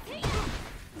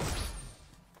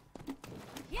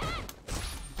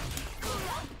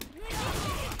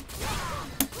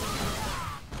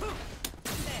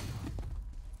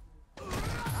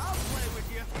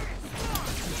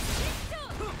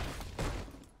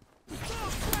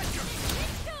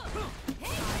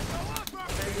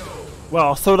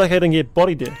 Wow, so like I didn't get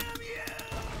bodied there.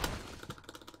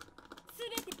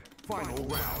 Final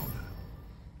round.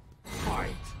 Fight.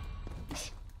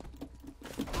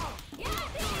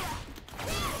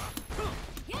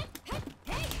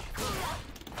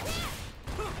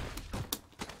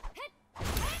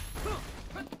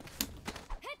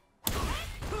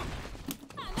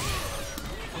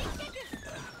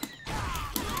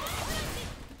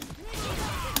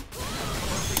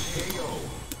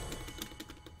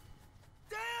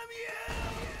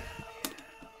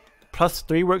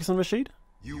 +3 works on Rashid?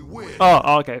 You win.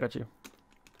 Oh, okay, got you.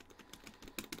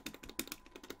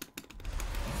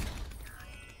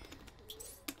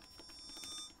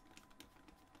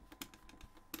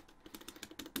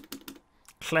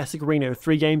 Classic Reno,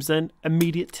 3 games in,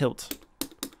 immediate tilt.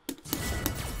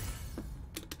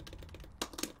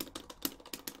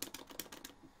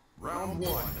 Round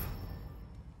 1.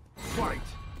 Fight.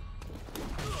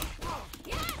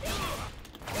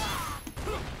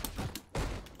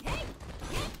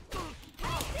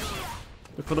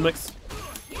 Look for the mix.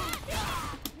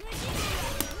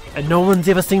 And no one's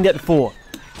ever seen that before.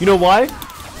 You know why?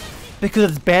 Because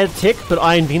it's bad tech, but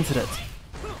I invented it.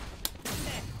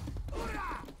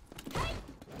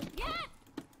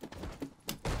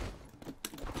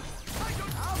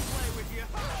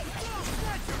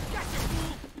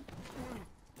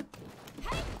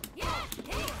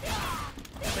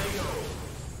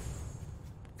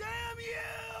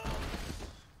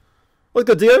 What's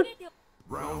good, Dio?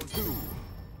 Round 2.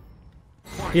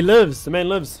 He lives. The man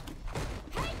lives.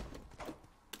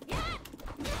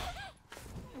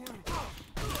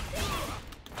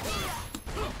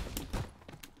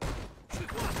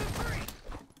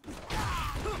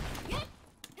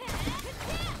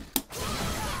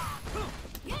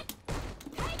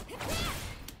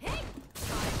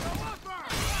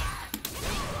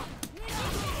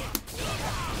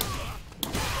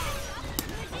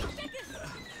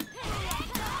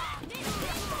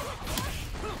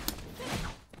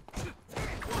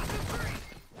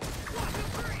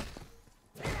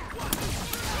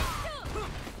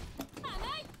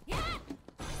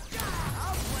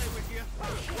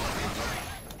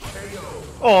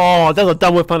 Oh, that's a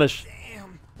dumb whip punish.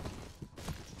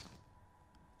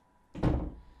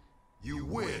 You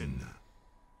win.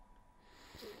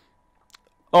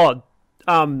 Oh,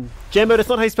 Jambo, that's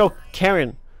not how you spell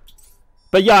Karen.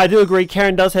 But yeah, I do agree,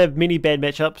 Karen does have many bad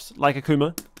matchups, like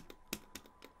Akuma.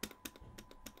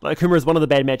 Like Akuma is one of the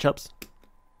bad matchups.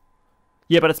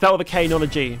 Yeah, but it's spelled with a K, not a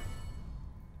G. And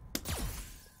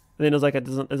then there's like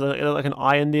there's like an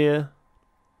I in there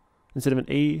instead of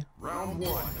an E. Round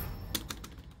 1.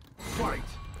 Fight.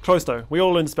 Close though. We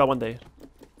all learn to spell one day.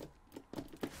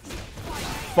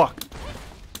 Fuck.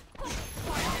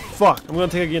 Fuck. I'm gonna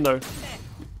take it again though.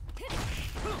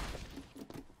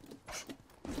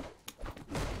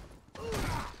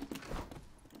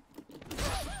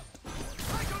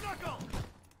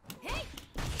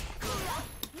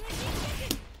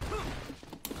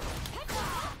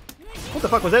 What the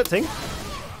fuck was that thing?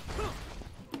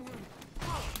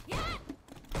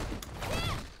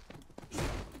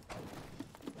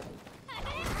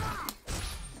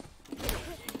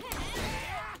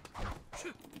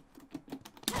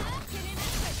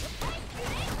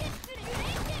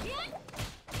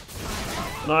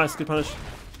 Nice, good punish.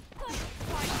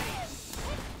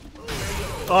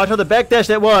 Oh, I tried to backdash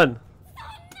that one.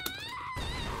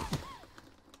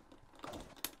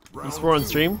 You swore on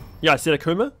stream? Yeah, I said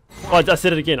Akuma. Oh, I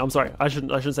said it again. I'm sorry. I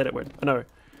shouldn't say that word. I know.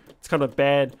 It's kind of a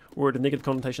bad word with negative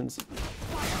connotations.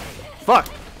 Fuck.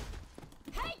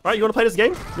 Alright, you wanna play this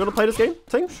game? You wanna play this game,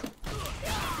 Ting? You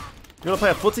wanna play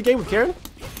a footsie game with Karen?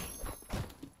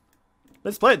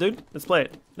 Let's play it, dude. Let's play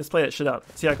it. Let's play that shit out.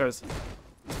 See how it goes.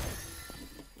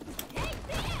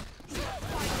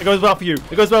 It goes well for you.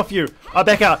 It goes well for you. I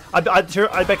back out. I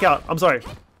back out. I'm sorry.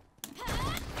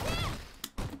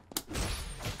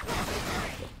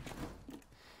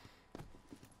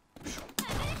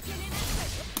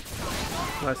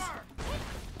 Nice.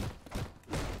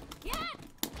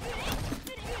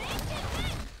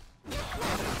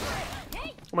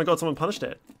 Oh my god, someone punished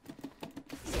it.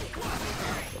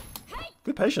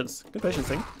 Good patience. Good patience,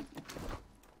 thing.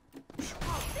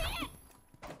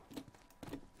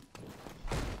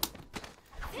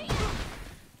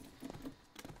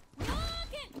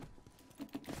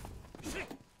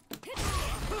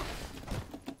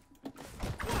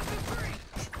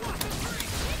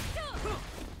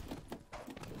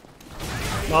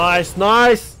 Nice,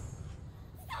 nice!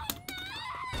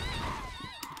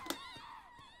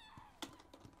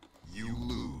 You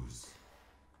lose.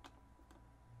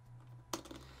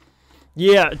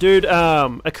 Yeah, dude.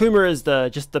 Akuma is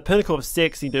just the pinnacle of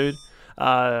sexy, dude.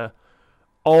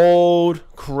 Old,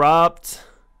 corrupt,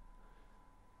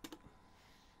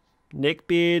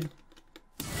 neckbeard.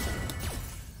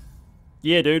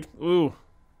 Yeah, dude. Ooh,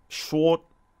 short.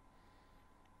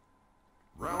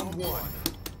 Round one.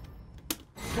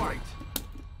 Fight.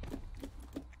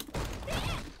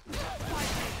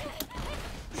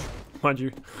 Mind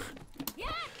you.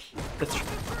 That's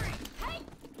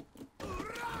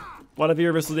one of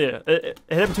your wrestled there. It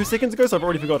happened 2 seconds ago, so I've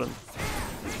already forgotten.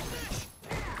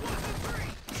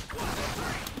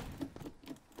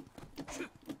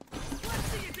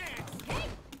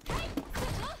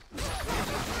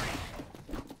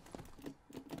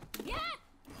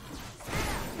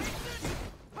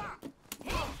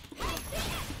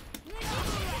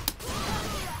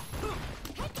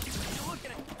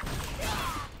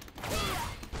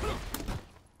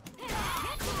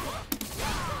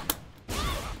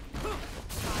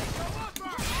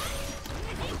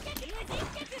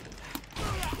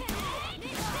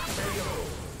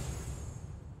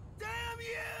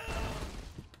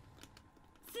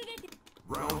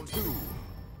 Round two.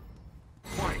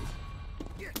 Fight.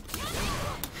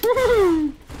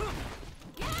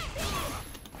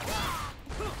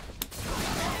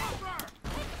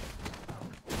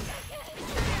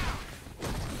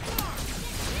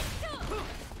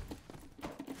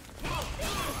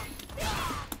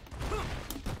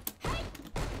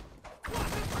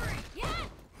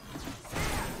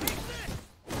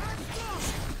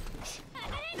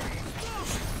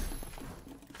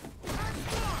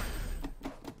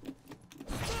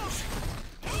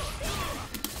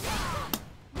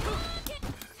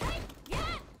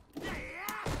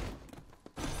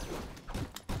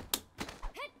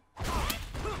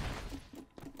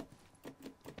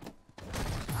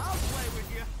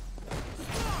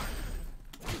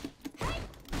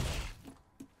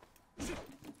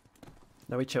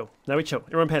 Now we chill. Now we chill.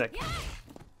 Everyone panic.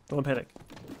 Everyone panic.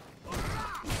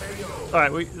 Alright,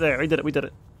 we did it, we did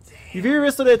it. You've ever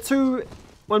wrestled at 2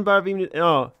 1 bar v minute.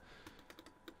 Oh.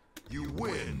 You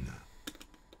win.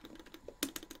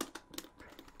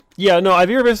 Yeah, no, I've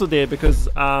ever wrestled there because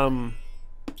I'm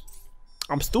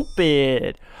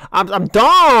stupid. I'm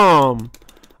dumb.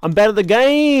 I'm bad at the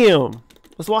game.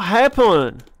 That's what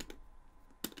happened.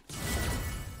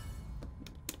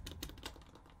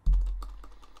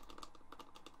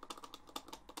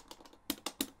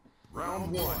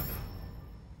 Round one.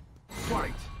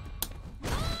 Fight.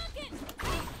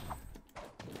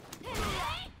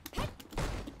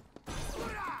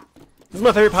 This is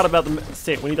my favorite part about the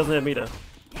set, when he doesn't have meter.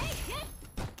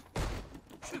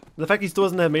 The fact he still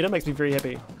doesn't have meter makes me very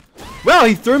happy. Wow,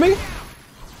 he threw me?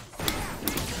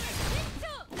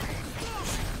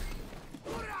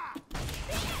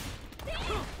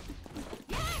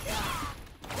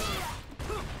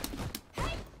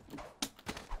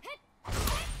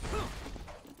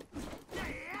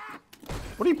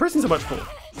 What are you pressing so much for?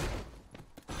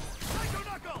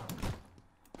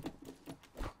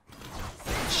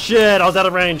 Shit, I was out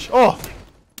of range. Oh!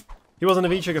 He wasn't a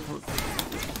V-trigger for...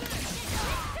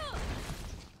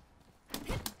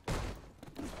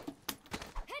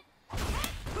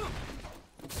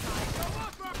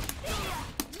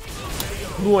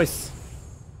 Nice.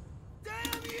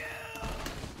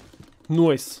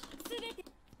 Nice.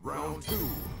 Round two.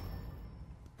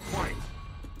 Fight.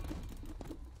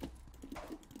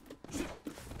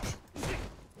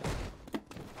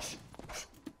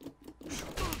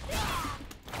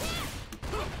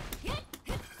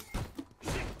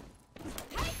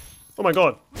 Oh my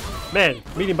god. Man,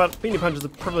 medium punch is a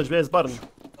privileged man's button.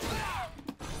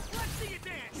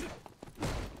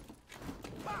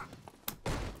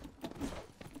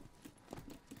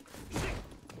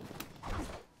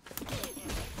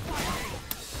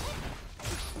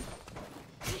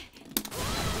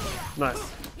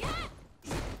 Nice.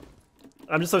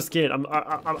 I'm just so scared.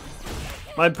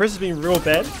 My impress has been real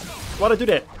bad. Why'd I do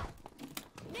that?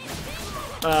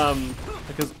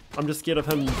 Because I'm just scared of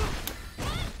him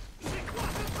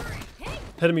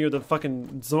hitting me with a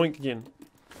fucking zoink again.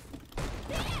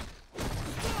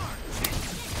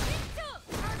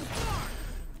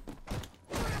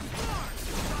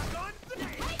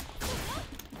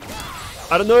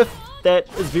 I don't know if that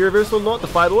is V-reversible or not, the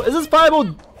fireball. Is this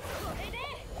fireball?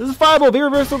 This is fireball,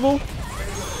 V-reversible.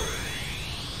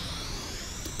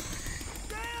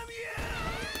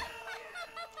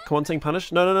 Come on, Ting,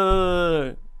 punish. No, no, no, no, no,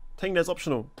 no. Ting, that's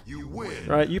optional. You win.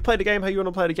 Right, you play the game how you want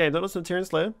to play the game. Don't listen to Terran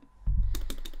Slayer.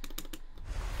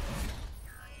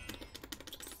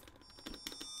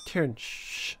 Terran,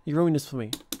 shh. You ruined this for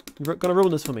me. You're gonna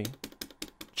ruin this for me.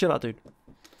 Chill out, dude.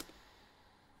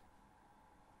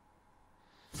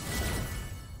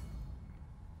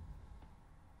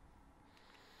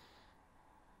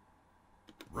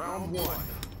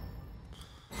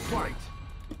 Fight.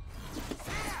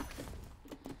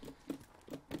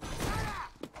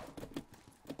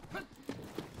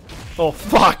 Oh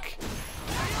fuck!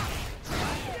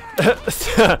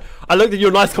 I looked at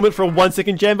your nice comment for a 1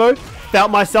 second, Jambo.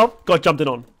 Felt myself, got jumped in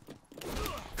on.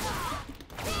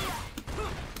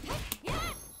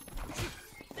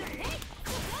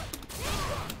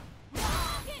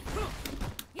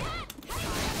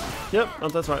 Yep,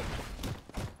 that's right.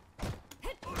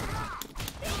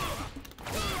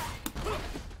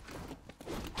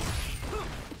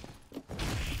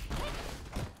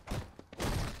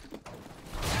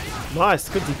 Nice,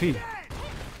 good DP.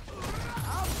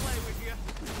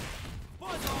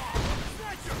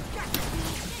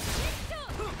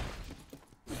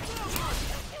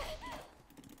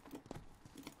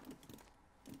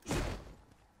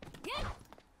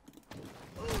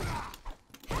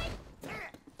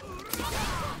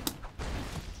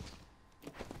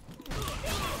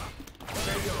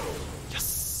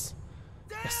 Yes!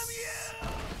 Yes!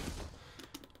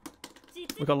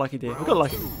 We got lucky there. We got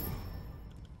lucky.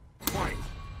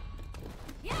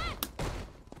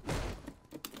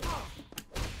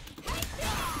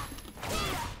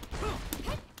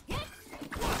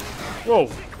 Whoa!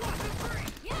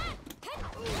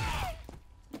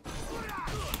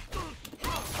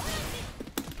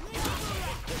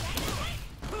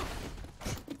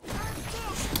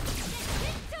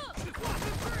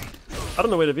 I don't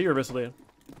know where the V reversal there.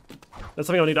 That's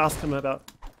something I need to ask him about.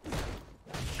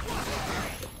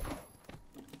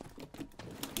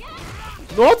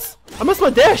 What? I missed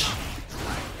my dash!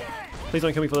 Please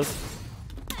don't kill me for this.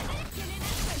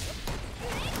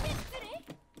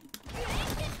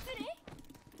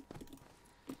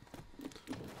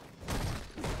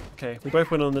 Okay, we both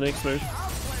went on the next move.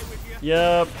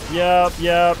 Yep.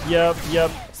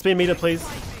 Spin meter, please.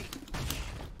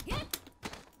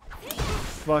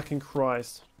 Fucking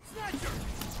Christ.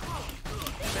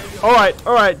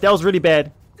 Alright, that was really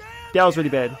bad. That was really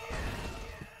bad.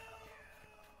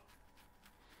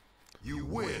 You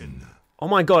win. Oh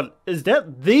my god, is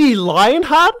that the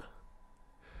Lionheart?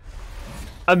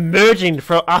 Emerging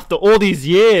from after all these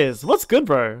years. What's good,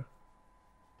 bro?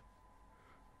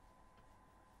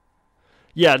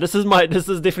 Yeah, this is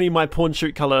definitely my pawn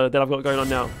shoot color that I've got going on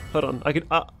now. Hold on, I could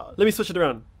let me switch it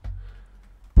around.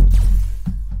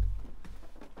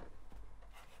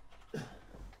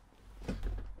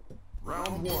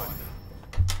 Round one.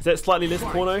 Is that slightly less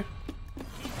porno?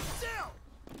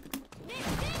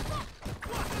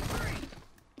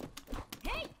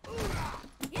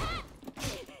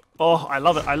 Oh, I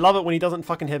love it. I love it when he doesn't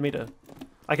fucking have meter.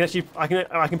 I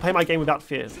can play my game without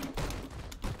fear.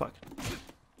 Fuck.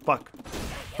 Fuck.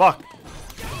 Fuck.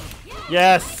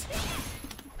 Yes.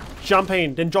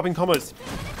 Jumping, then dropping combos.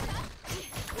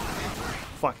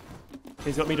 Fuck.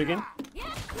 He's got meter again.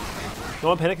 No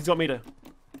one panic, he's got meter.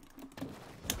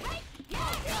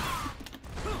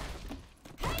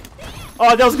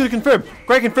 Oh, that was good to confirm.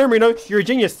 Great confirm, Reno. You're a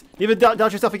genius. Never doubt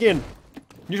yourself again.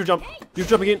 Neutral jump. Neutral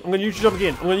jump again. I'm gonna neutral jump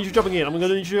again. I'm gonna neutral jump again. I'm gonna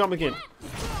neutral jump again.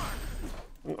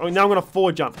 Oh, now I'm gonna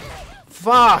forward jump.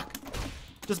 Fuck.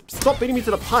 Just stop beating me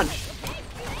to the punch.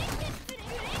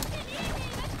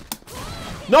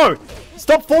 No!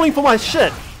 Stop falling for my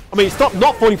shit! I mean, stop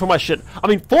not falling for my shit. I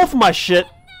mean, fall for my shit.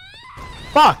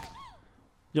 Fuck.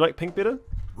 You like pink better?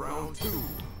 Round two.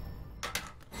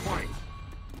 Fight.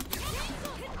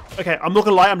 Okay, I'm not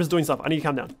gonna lie, I'm just doing stuff. I need to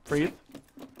calm down. Breathe.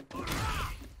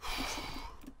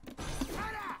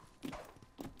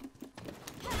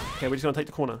 Okay, we're just gonna take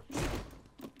the corner.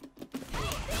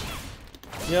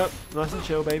 Yep, nice and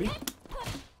chill, baby.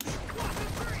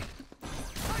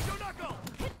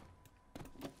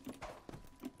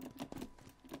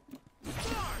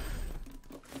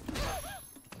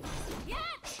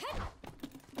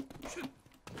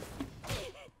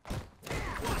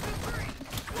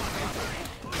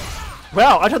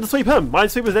 Wow, I tried to sweep him. My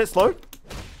sweep was that slow?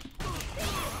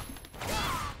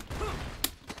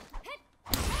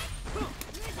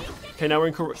 Okay, now we're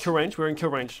in kill range. We're in kill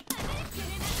range.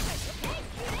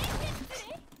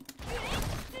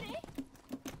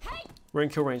 We're in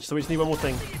kill range, so we just need one more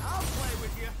thing.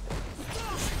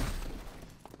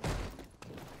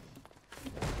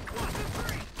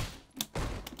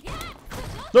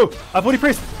 No! I've already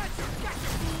pressed!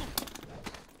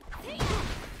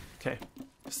 Okay.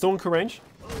 Still in kill range.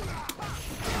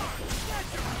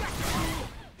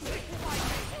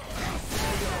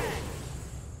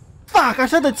 Fuck! I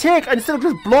tried to check instead of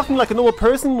just blocking like a normal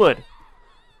person would.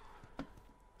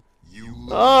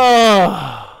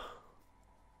 Oh.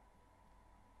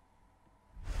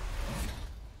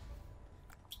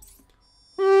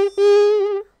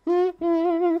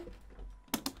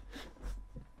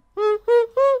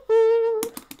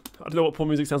 don't know what porn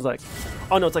music sounds like.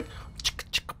 Oh no, it's like.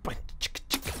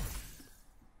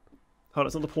 Hold on,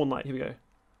 it's on the porn light. Here we go.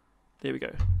 There we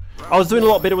go. I was doing a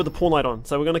lot better with the porn light on,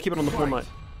 so we're gonna keep it on the porn light.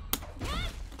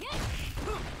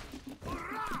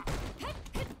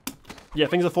 Yeah,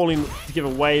 things are falling together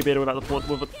way better without with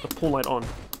the porn light on.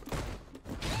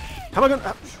 How am I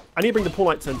gonna? I need to bring the porn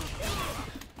lights in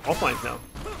offline now.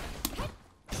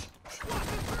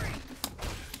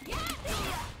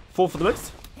 4 for the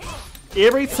mix.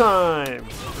 Every time.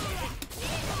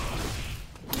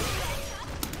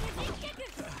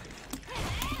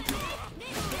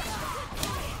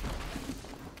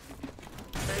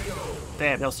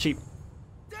 Damn, that was cheap.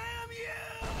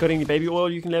 Got any baby oil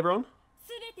you can lather on?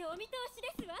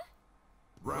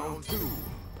 Round 2.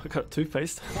 I got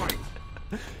toothpaste.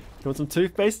 You want some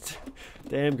toothpaste?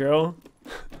 Damn girl.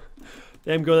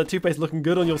 Damn girl, that toothpaste looking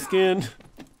good on your skin.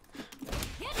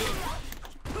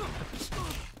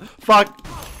 Fuck!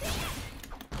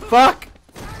 Fuck!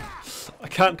 I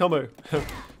can't combo.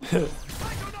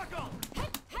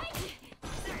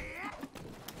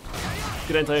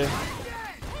 Good anti.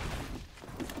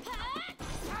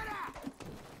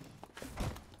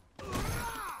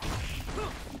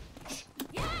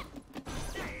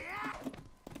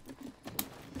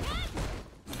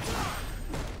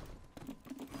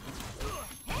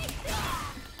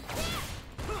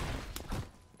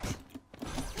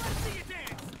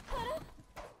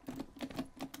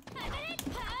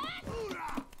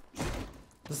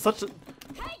 This is such a...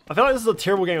 I feel like this is a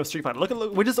terrible game of Street Fighter.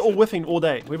 Look, we're just all whiffing all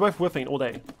day. We're both whiffing all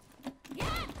day.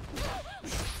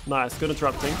 Nice, good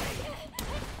interrupting.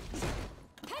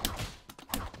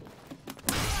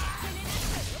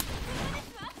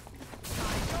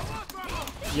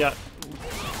 Yeah,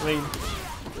 I mean,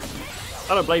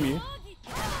 I don't blame you.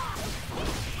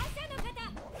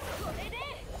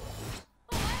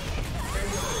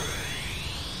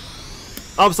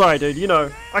 I'm sorry, dude. You know,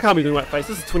 I can't be doing white face.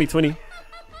 This is 2020.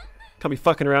 Can't be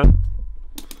fucking around.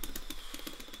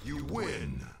 You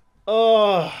win.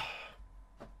 Oh.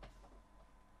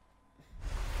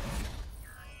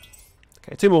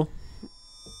 Okay, 2 more.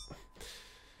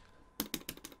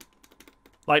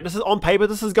 Like, this is on paper,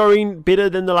 this is going better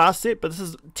than the last set, but this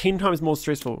is 10 times more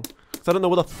stressful. So I don't know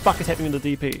what the fuck is happening in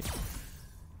the DP.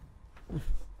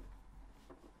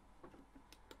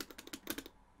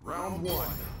 Round 1.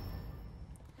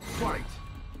 Fight.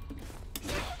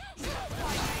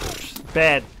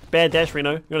 Bad dash,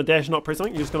 Reno. You're gonna dash, not press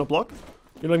something. You're just gonna block.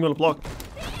 You're not even gonna block.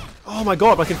 Oh my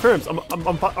god, my confirms. I'm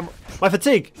my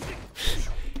fatigue.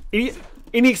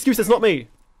 Any excuse that's not me.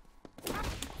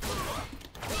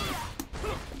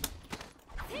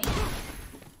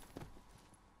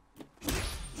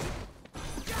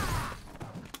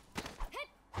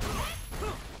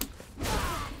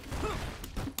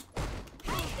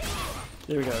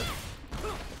 There we go.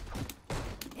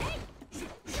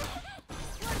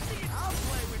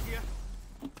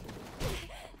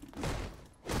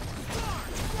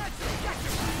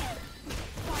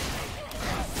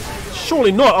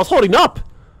 Surely not. I was holding up.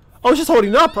 I was just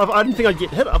holding up. I didn't think I'd get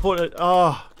hit. I thought it,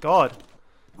 oh god.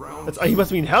 He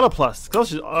must have been hella plus. Cause I was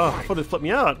just, I thought it flipped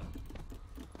me out.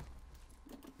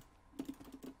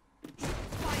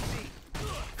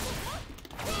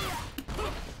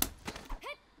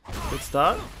 Good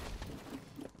start.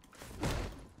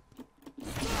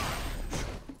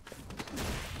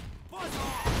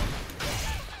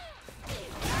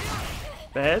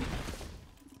 Bad.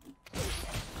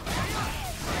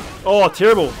 Oh,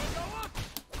 terrible.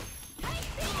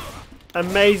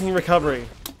 Amazing recovery.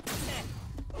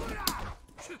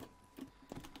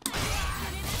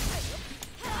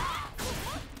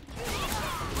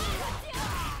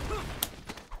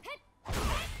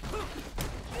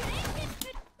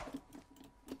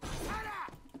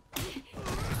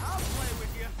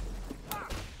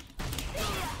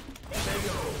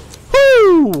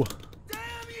 Woo!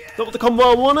 Not what the combo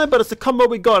I wanted, but it's the combo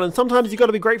we got, and sometimes you got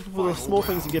to be grateful for the small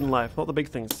things you get in life, not the big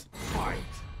things.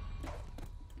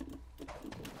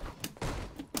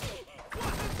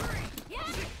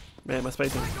 Man, my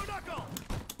spacing. I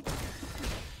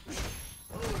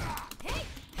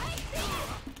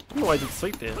don't know why I did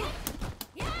sleep there.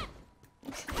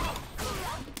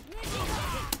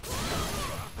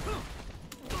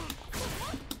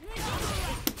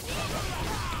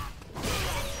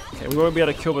 Okay, we won't be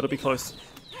able to kill, but it'll be close.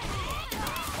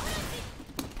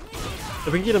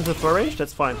 If we can get him to throw range,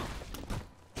 that's fine.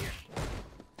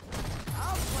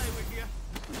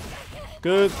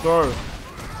 Good throw.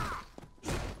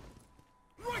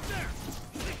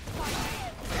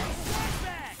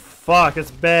 Fuck,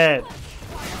 it's bad.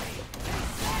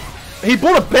 He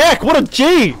brought it back! What a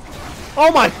G!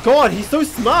 Oh my god, he's so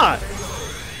smart!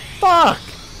 Fuck!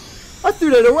 I threw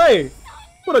that away!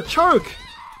 What a choke!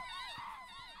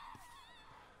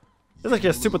 It's like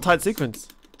a super tight sequence.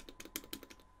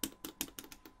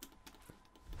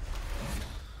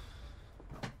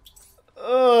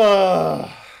 Ugh.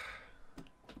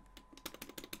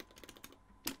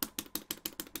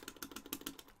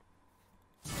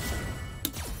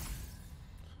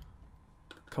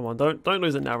 Come on, don't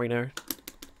lose it now, Reno.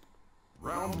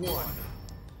 Round one.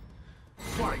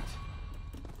 Fight.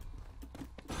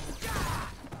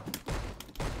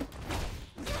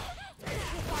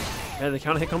 Yeah, the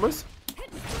counter hit combos.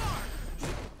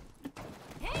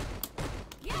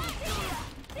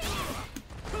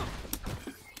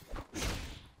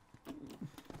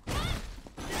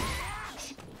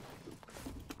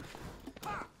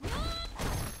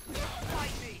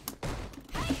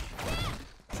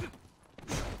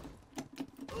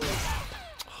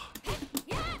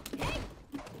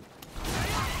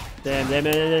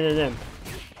 Damn.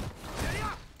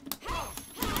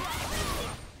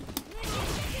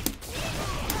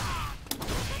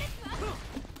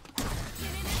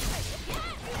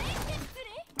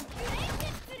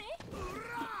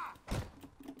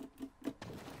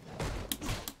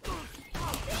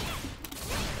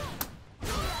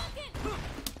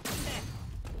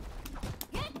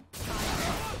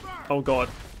 Oh god.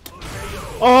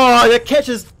 Oh, that catch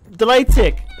is delayed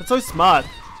tick. That's so smart.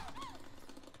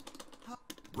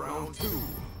 Round two.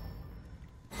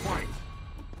 Fight.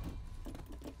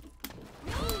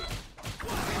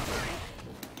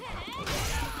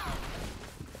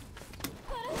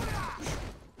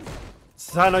 This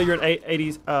is how I know you're an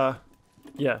 80s,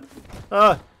 yeah.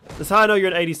 This is how I know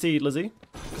you're an ADC, Lizzie.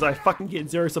 Because I fucking get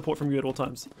zero support from you at all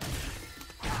times.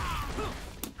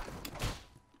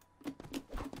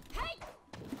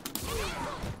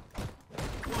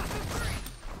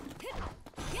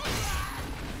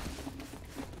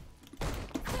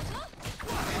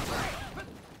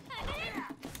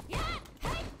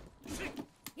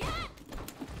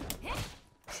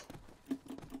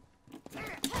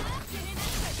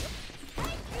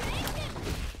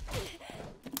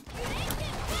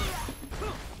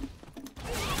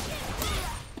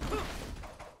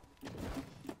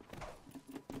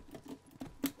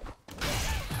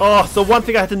 Oh, so one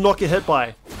thing I had to not get hit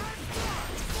by.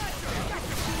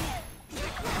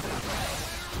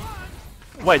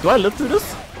 Wait, do I live through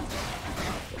this?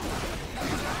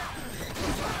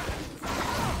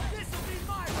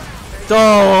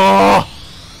 Oh!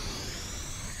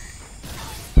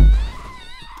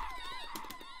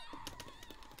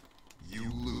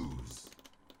 You lose.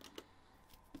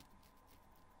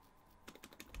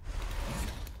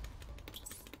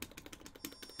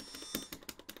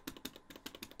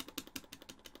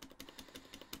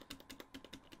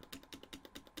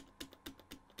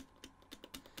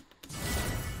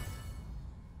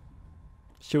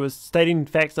 She was stating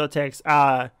facts or text.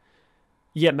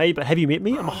 Yeah, maybe, but have you met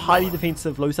me? I'm a highly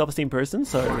defensive, low self-esteem person,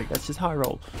 so that's just how I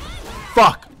roll.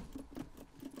 Fuck!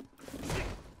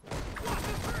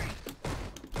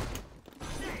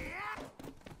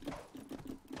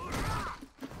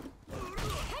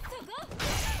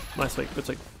 Nice week, good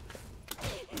week.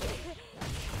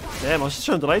 Damn, I was just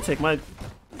trying to delay take my...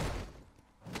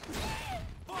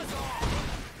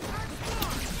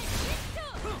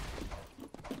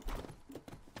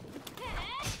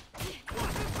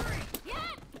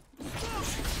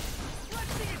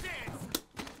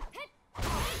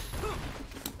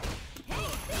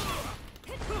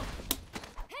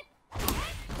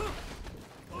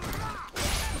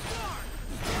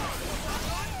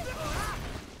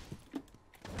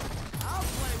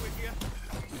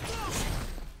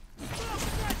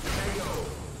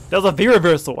 That was a V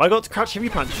reversal. I got to crouch heavy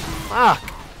punch. Fuck.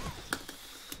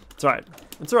 It's alright.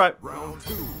 It's alright. Round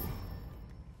two.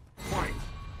 Fight.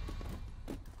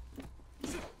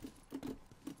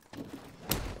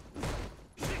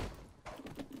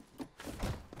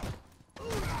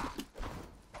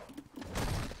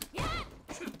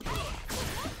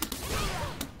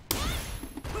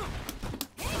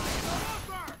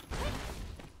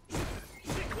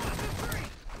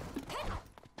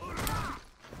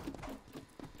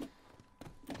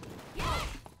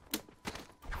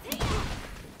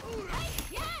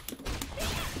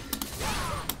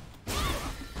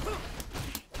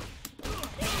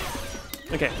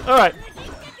 Okay, alright.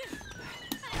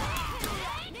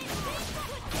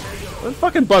 Don't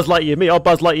fucking Buzz Lightyear me, I'll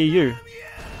Buzz Lightyear you.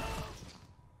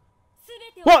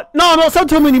 What? No, I'm not sub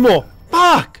to him anymore!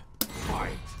 Fuck!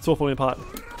 It's all falling apart.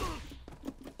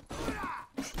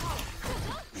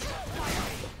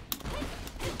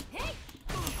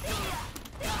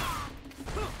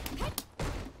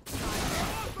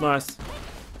 Nice.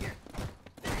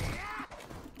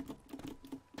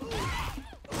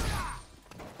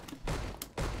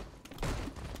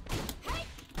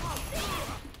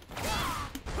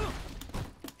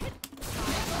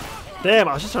 Damn,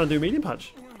 I was just trying to do medium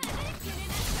punch.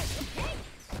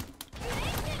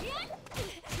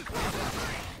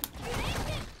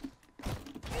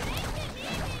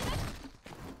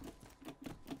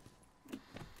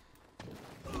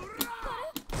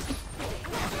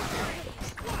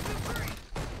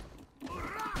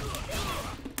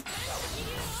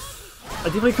 I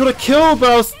definitely could have killed,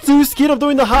 but I was too scared of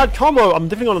doing the hard combo. I'm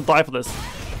definitely gonna die for this.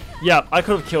 Yeah, I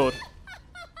could have killed,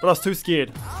 but I was too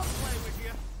scared.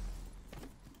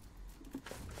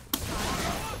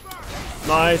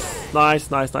 Nice, nice,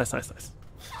 nice, nice, nice, nice.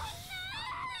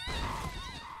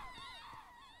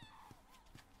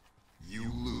 You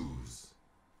lose.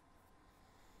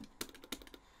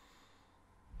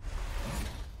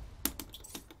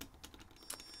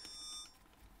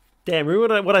 Damn,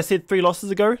 remember what I said 3 losses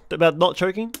ago about not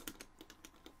choking?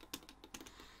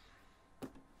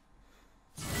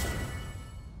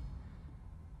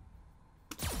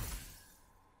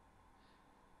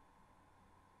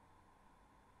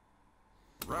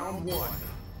 Round 1.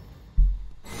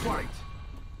 Fight.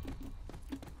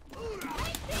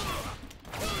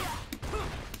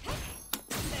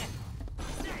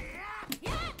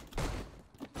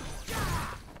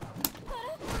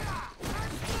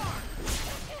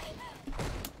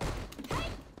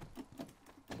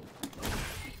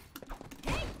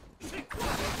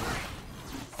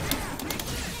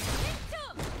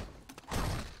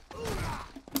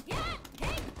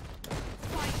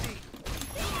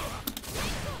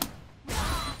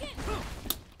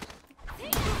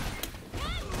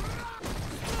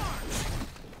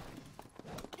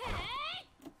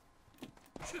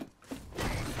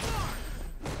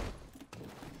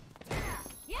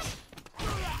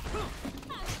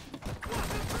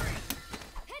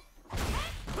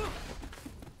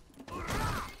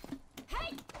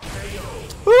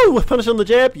 Woo! We're punished on the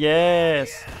jab.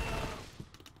 Yes.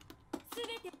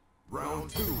 Round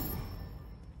 2.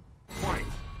 Fight.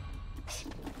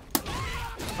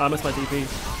 I missed my DP.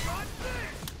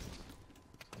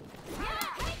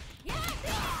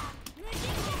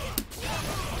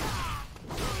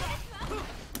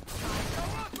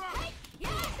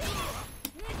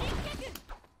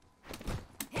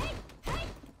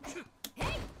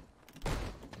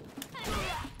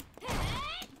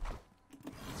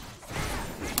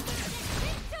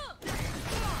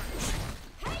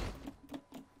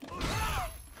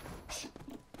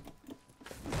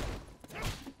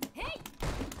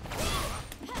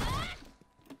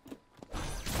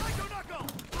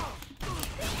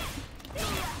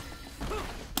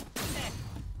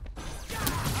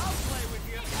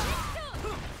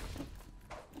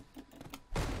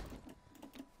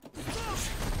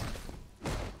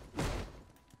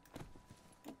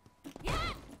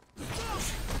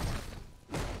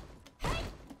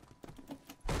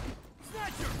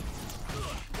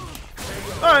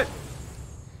 Alright.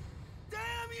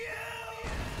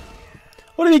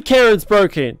 What do you mean Karen's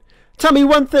broken? Tell me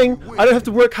one thing I don't have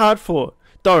to work hard for.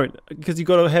 Don't, because you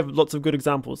gotta have lots of good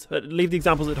examples. Leave the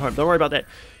examples at home. Don't worry about that.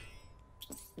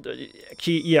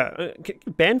 Actually, yeah.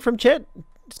 Banned from chat?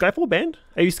 Skyfall banned?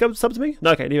 Are you sub to me?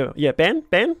 No, okay, no. Yeah, ban?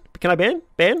 Ban? Can I ban?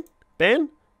 Ban? Ban?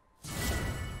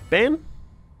 Ban?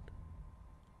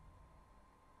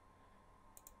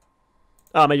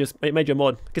 Ah, made you a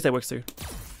mod. Guess that works too.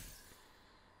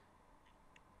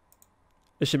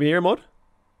 It should be here, mod?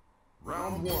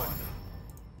 Round 1.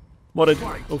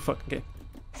 Modded. Oh fuck, okay.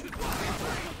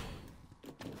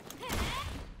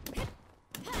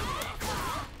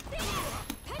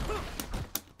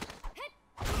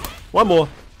 One more.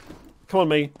 Come on,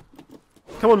 me.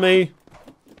 Come on, me.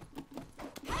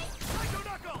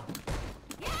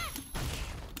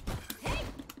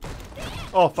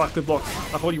 Oh fuck, good block.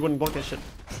 I thought you wouldn't block that shit.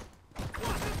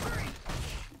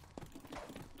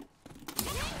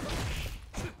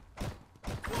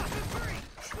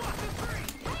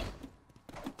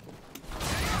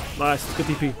 Nice, good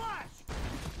DP.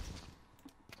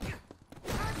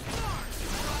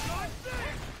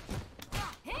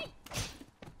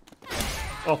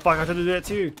 Oh fuck, I had to do that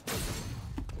too.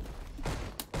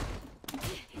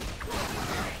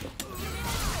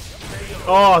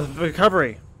 Oh, the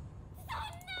recovery.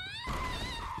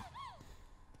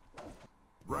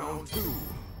 Round 2.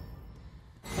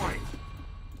 Fight.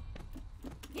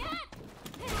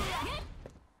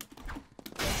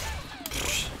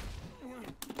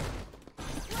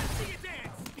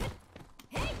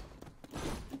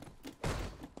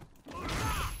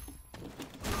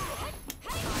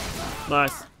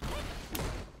 Nice.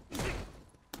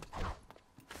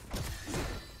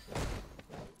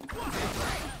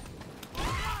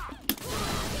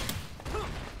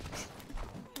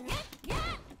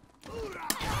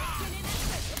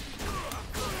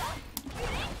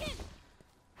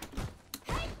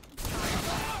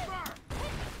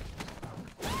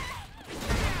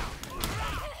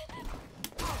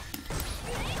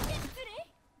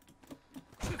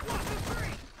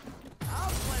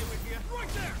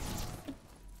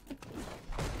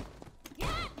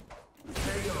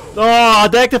 Oh,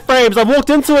 the active frames. I walked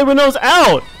into it when it was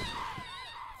out.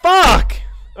 Fuck.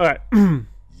 All right.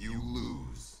 You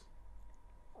lose.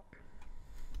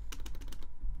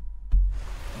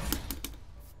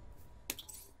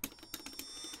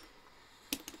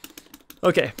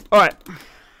 Okay. All right.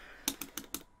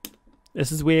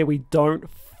 This is where we don't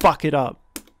fuck it up.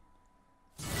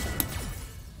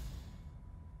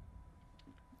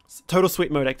 Total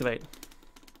sweep mode activate.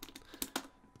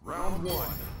 Round one.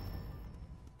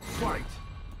 Fight.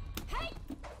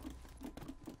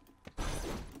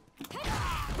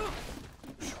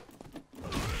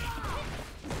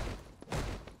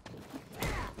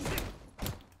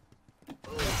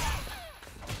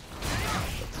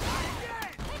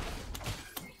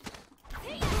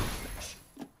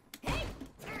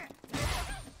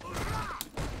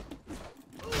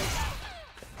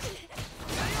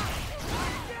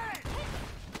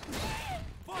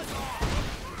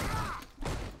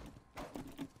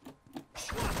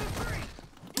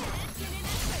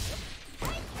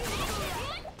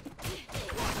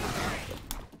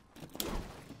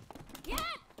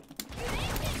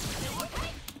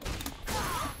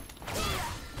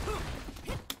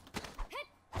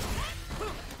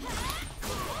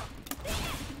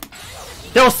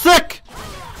 That was sick!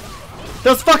 That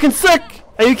was fucking sick!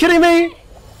 Are you kidding me?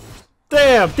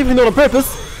 Damn, definitely not on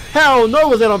purpose. Hell no,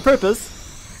 was that on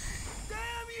purpose?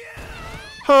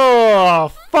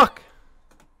 Oh, fuck!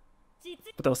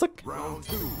 But that was sick. Round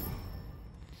two.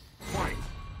 Fight.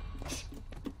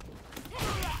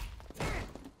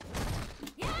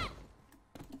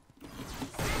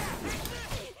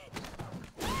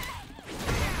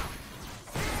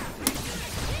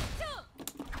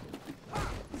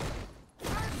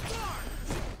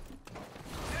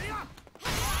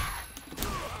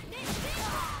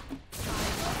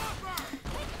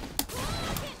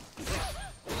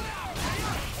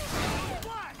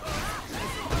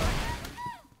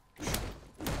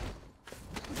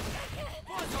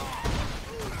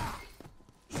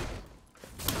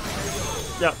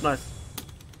 Yeah, nice.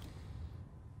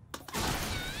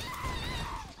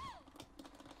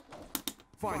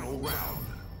 Final round.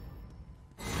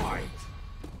 Fight.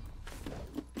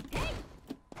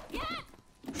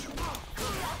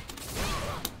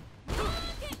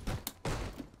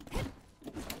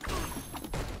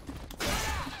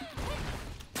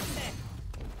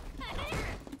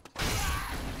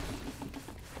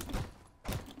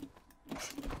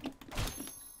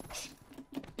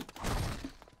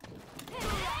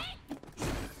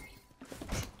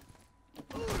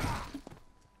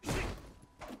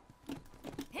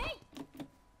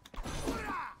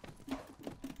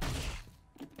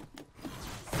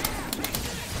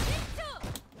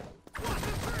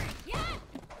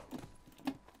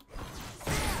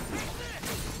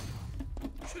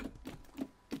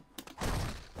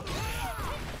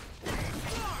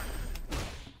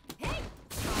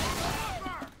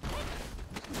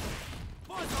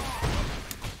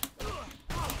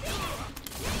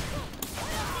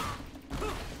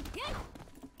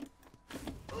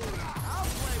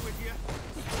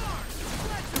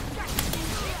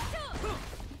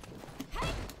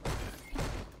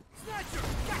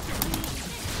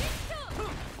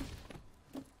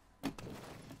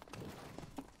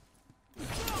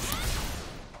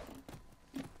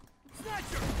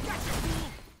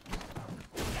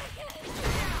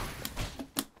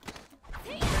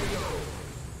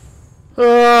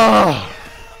 Oh.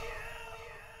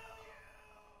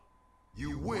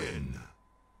 You win.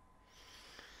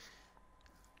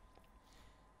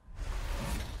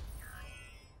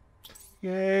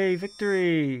 Yay,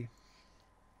 victory!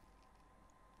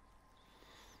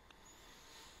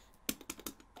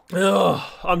 Ugh,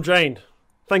 I'm drained.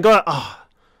 Thank God.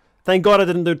 Thank God I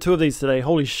didn't do 2 of these today.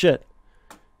 Holy shit.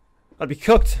 I'd be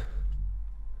cooked.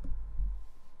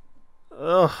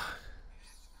 Ugh.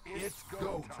 It's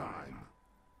go time.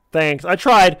 Thanks. I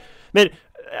tried. Man,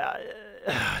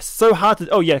 so hard to.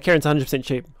 Oh yeah, Karen's 100%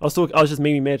 cheap. I was just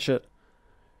memeing mad shit.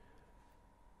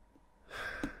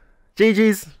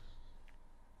 GG's.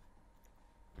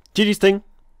 GG's thing.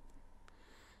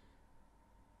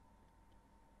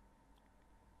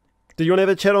 Do you want to have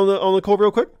a chat on the call real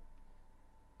quick?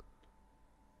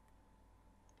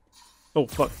 Oh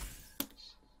fuck.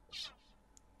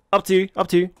 Up to you. Up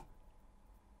to you.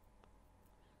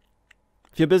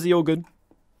 If you're busy, all good.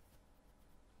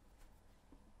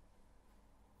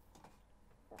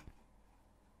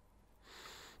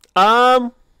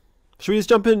 Should we just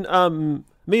jump in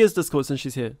Mia's Discord since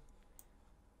she's here?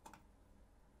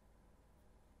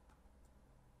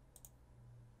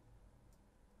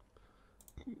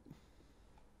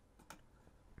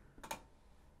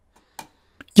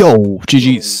 Yo,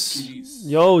 GG's.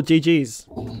 Yo, GG's.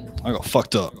 I got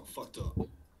fucked up.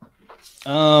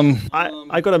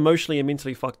 I got emotionally and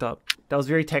mentally fucked up. That was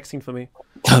very taxing for me.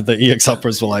 The EX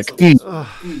uppers were like,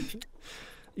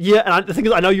 Yeah, and the thing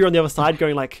is, I know you're on the other side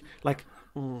going like.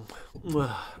 those were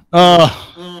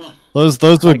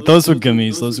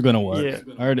gimmies. Those are gonna work. Yeah.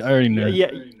 I already knew. Yeah.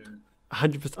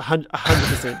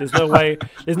 100%.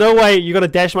 There's no way you're gonna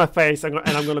dash my face and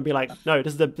I'm gonna be like, no,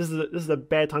 this is a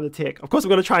bad time to tick. Of course I'm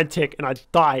gonna try and tick and I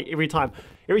die every time.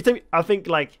 Every time I think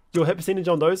like your hit percentage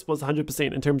on those was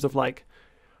 100% in terms of like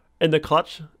in the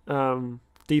clutch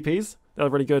DPs. That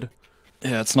was really good.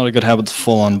 Yeah, it's not a good habit to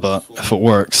fall on, but if it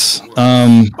works.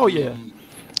 Oh yeah.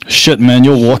 Shit, man,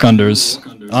 you're walk unders.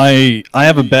 I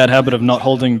have a bad habit of not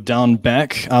holding down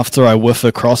back after I whiff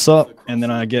a cross up, and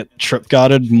then I get trip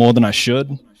guarded more than I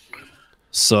should.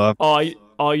 So.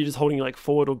 You're just holding like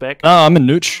forward or back? No, I'm in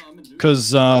nooch,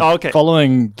 because okay.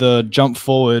 Following the jump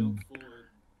forward,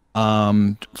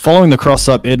 following the cross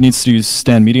up, Ed needs to use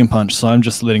stand medium punch, so I'm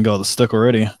just letting go of the stick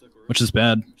already, which is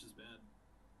bad.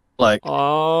 Like,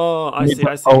 I see.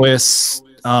 OS,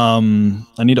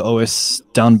 I need to OS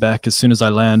down back as soon as I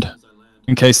land,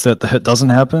 in case that the hit doesn't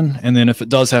happen, and then if it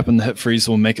does happen, the hit freeze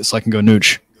will make it so I can go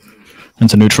nooch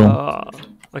into neutral.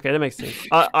 Okay, that makes sense.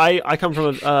 I come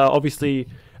from obviously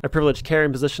a privileged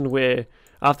carrying position where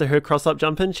after her cross up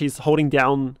jump in, she's holding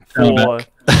down for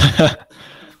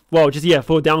well, just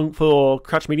for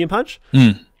crutch medium punch.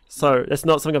 So that's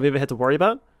not something I've ever had to worry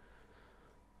about.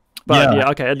 But yeah,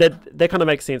 okay, that kind of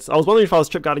makes sense. I was wondering if I was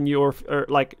trip guarding you or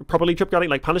like properly trip guarding,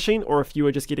 like punishing, or if you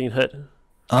were just getting hit.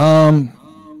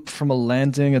 From a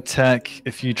landing attack,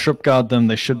 if you trip guard them,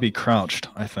 they should be crouched,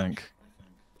 I think.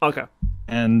 Okay.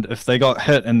 And if they got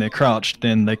hit and they're crouched,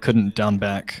 then they couldn't down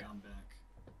back.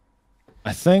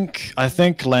 I think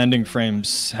landing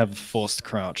frames have forced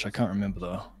crouch. I can't remember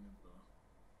though.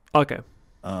 Okay.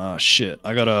 Shit.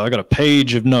 I got a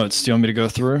page of notes. Do you want me to go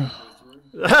through?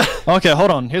 Okay, hold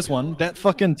on. Here's one. That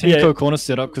fucking Tingco corner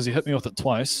setup, because you hit me with it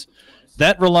twice.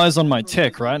 That relies on my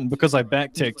tech, right? And because I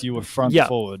back teched, you were front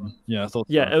forward. Yeah, I thought.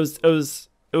 Yeah, so.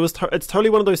 It's totally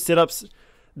one of those setups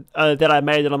that I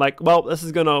made, and I'm like, well, this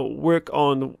is gonna work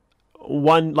on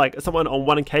someone on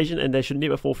one occasion, and they should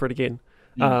never fall for it again.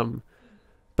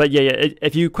 But yeah,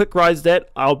 if you quick rise that,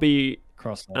 I'll be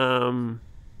cross. I'll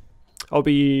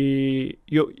be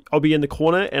in the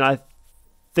corner, and I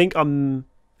think I'm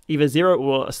either 0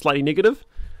 or a slightly negative.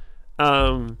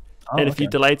 And if you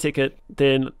delay ticket,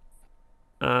 then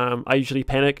I usually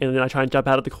panic, and then I try and jump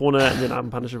out of the corner, and then I'm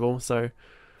punishable. So.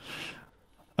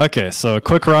 Okay, so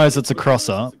quick rise, it's a cross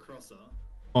up.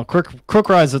 Well, quick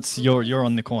rise, it's you're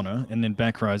on the corner, and then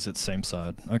back rise, it's same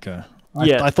side. Okay.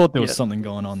 I thought there was something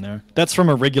going on there. That's from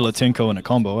a regular Tingco and a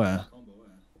combo, eh?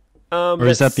 Or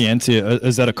is that the anti?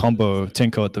 Is that a combo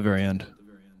Tingco at the very end?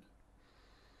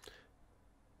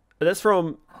 That's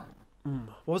from.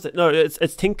 What was it? No, it's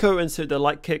Tingco into the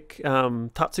light kick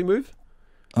Tatsu move.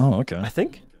 Oh, okay. I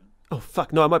think. Oh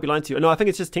fuck! No, I might be lying to you. No, I think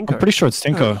it's just Tingco. I'm pretty sure it's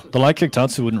Tingco. The light kick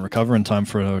Tatsu wouldn't recover in time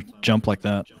for a jump like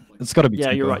that. It's got to be.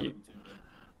 Yeah, Tingco. you're right.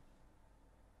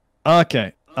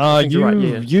 Okay. Right,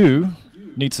 you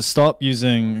need to stop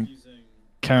using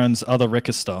Karen's other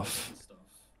wrecker stuff.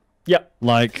 Yep.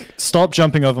 Like, stop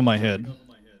jumping over my head.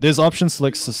 There's option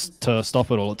selects to stop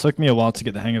it all. It took me a while to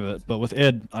get the hang of it, but with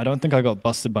Ed, I don't think I got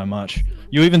busted by much.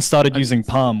 You even started using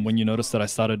palm when you noticed that I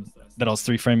was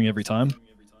 3-framing every time,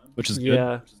 which is good.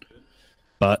 Yeah.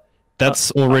 But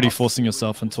that's already forcing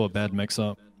yourself into a bad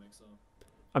mix-up.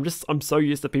 I'm so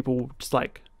used to people just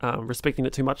like respecting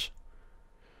it too much.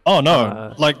 Oh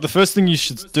no! Like the first thing you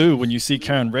should do when you see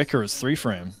Karen Wrecker is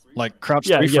 3-frame. Like crouch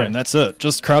 3-frame. That's it.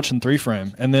 Just crouch and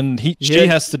 3-frame, and then she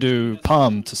has to do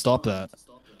palm to stop that.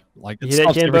 Like it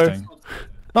stops everything.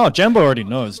 No, Jambo already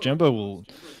knows. Jambo will.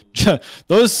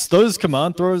 Those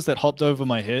command throws that hopped over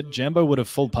my head, Jambo would have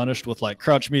full punished with like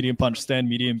crouch medium punch, stand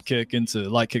medium kick into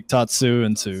light kick Tatsu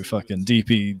into fucking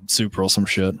DP super or some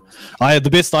shit. The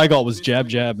best I got was jab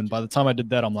jab, and by the time I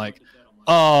did that, I'm like,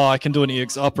 oh, I can do an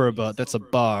EX upper, but that's a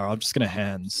bar. I'm just gonna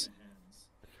hands.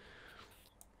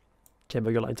 Jambo,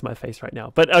 you're lying to my face right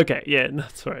now. But okay, yeah,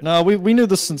 that's right. No, we knew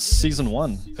this since season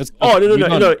 1.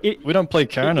 No. We don't play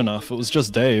Karen enough. It was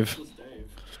just Dave.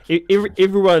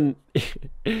 Everyone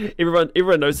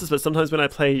knows this, but sometimes when I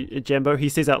play Jambo, he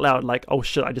says out loud like, "Oh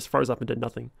shit, I just froze up and did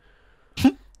nothing,"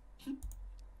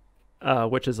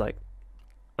 which is like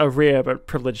a rare but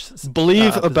privileged.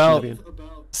 Believe about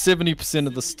 70%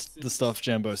 of the stuff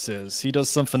Jambo says. He does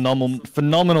some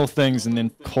phenomenal things and then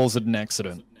calls it an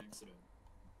accident.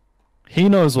 He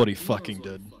knows what he fucking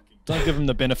did. Don't give him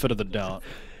the benefit of the doubt.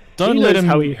 don't he let knows him.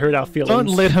 how he hurt our feelings. Don't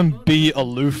let him be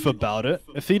aloof about it.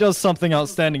 If he does something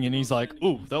outstanding and he's like,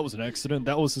 "Ooh, that was an accident.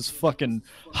 That was his fucking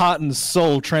heart and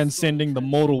soul transcending the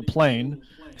mortal plane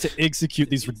to execute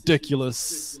these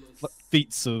ridiculous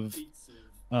feats of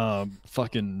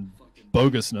fucking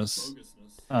bogusness."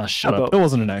 Ah, shut up. It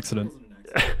wasn't an accident.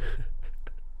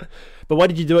 But why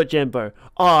did you do it, Jambo?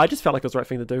 Oh, I just felt like it was the right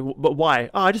thing to do. But why?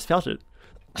 Oh, I just felt it.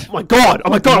 Oh my god! Oh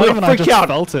my god! I'm gonna freak out. I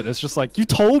felt it. It's just like, you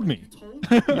told me.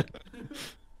 The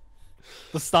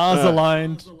stars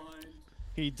aligned.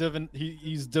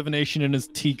 He's divination in his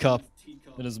teacup,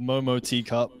 in his Momo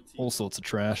teacup. All sorts of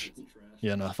trash.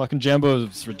 Yeah, no, fucking Jambo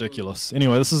is ridiculous.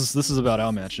 Anyway, this is about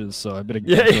our matches, so I better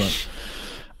get into it.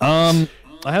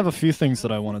 I have a few things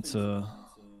that I wanted to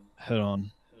hit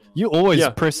on. You always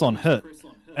press on hit,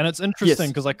 and it's interesting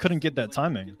because I couldn't get that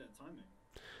timing.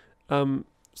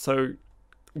 So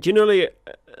generally,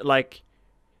 like,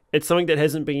 it's something that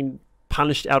hasn't been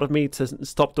punished out of me to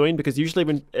stop doing, because usually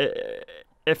when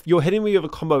if you're hitting me with a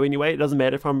combo anyway, it doesn't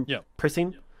matter if I'm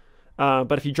pressing.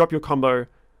 But if you drop your combo,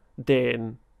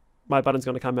 then my button's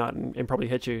going to come out and probably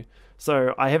hit you.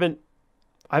 So I haven't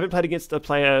played against a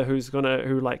player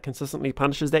who like consistently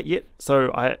punishes that yet.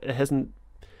 So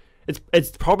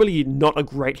it's probably not a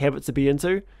great habit to be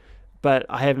into, but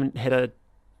I haven't had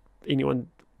anyone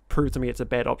prove to me it's a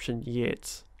bad option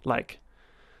yet. Like,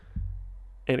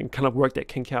 and kind of work that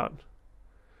kink out.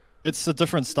 It's a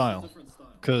different style,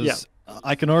 because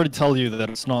I can already tell you that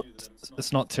it's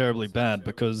not terribly bad,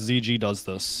 because ZG does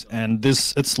this, and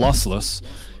it's lossless.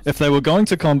 If they were going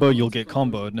to combo, you'll get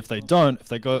comboed, and if they don't,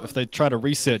 if they try to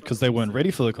reset because they weren't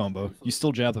ready for the combo, you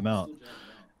still jab them out.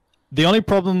 The only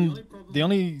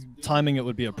timing it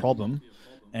would be a problem,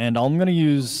 and I'm going to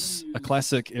use a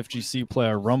classic FGC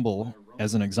player, Rumble,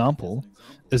 as an example,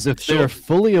 is if they're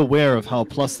fully aware of how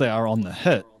plus they are on the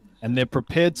hit, and they're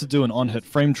prepared to do an on-hit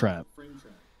frame trap.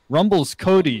 Rumble's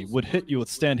Cody would hit you with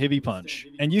stand heavy punch,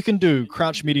 and you can do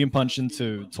crouch medium punch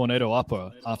into tornado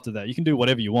upper after that. You can do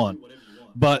whatever you want.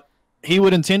 But he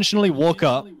would intentionally walk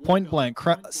up, point blank,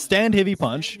 stand heavy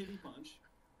punch.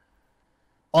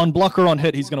 On block or on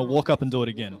hit, he's going to walk up and do it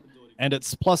again. And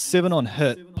it's +7 on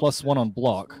hit, +1 on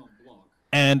block.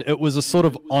 And it was a sort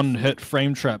of on-hit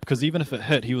frame trap, because even if it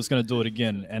hit, he was going to do it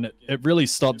again. And it really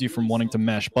stopped you from wanting to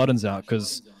mash buttons out,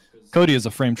 because Cody is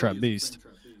a frame trap beast.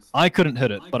 I couldn't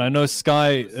hit it, but I know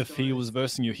Sky, if he was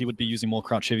versing you, he would be using more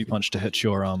crouch heavy punch to hit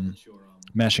your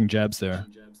mashing jabs there.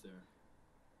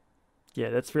 Yeah,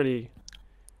 that's really...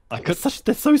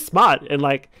 That's so smart and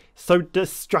like so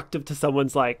destructive to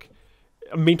someone's like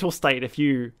mental state if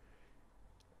you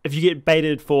get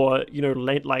baited for, you know,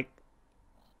 like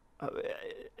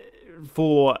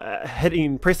for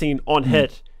pressing on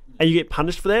hit, and you get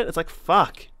punished for that. It's like,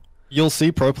 fuck. You'll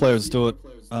see pro players do it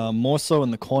more so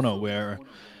in the corner, where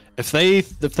if they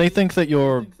think that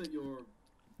you're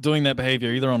doing that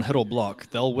behavior either on hit or block,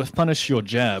 they'll whiff punish your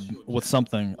jab with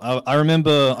something. I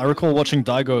recall watching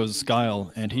Daigo's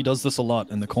Guile, and he does this a lot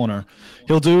in the corner.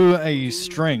 He'll do a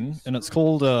string, and it's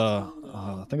called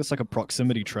I think it's like a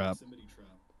proximity trap.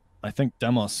 I think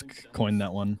Demos coined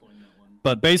that one.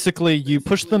 But basically, you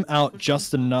push them out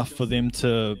just enough for them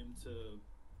to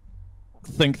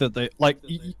think that they, like,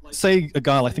 say a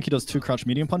Guile, I think he does 2 crouch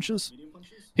medium punches.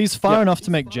 He's far enough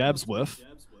to make jabs whiff,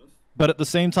 but at the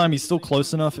same time, he's still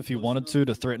close enough if he wanted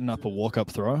to threaten up a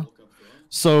walk-up throw.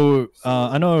 So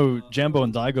I know Jambo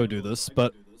and Daigo do this,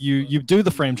 but you do the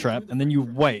frame trap, and then you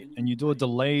wait, and you do a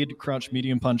delayed crouch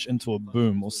medium punch into a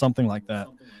boom, or something like that.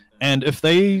 And if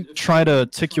they try to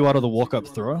tick you out of the walk-up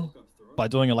throw by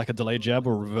doing like a delayed jab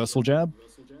or a reversal jab,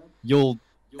 you'll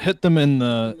hit them in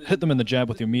the jab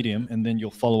with your medium, and then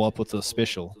you'll follow up with a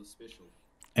special.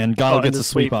 And Guile gets a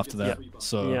sweep after that.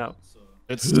 So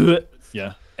it's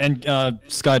And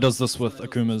Sky does this with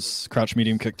Akuma's crouch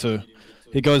medium kick too.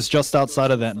 He goes just outside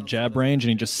of that jab range, and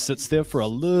he just sits there for a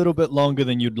little bit longer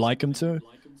than you'd like him to.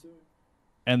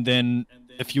 And then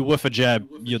if you whiff a jab,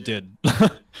 you're dead.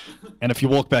 And if you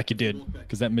walk back, you're dead,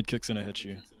 because that mid kick's gonna hit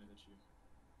you.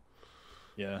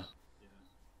 Yeah.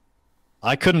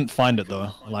 I couldn't find it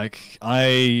though. Like,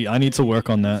 I need to work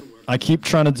on that. I keep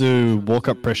trying to do walk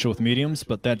up pressure with mediums,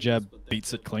 but that jab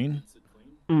beats it clean.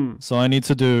 So I need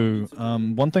to do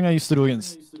one thing I used to do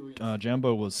against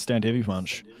Jambo was stand heavy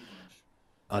punch.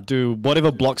 I'd do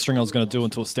whatever block string I was going to do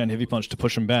until stand heavy punch to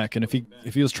push him back, and if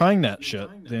he was trying that shit,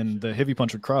 then the heavy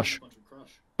punch would crush.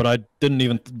 But I didn't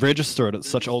even register it. It's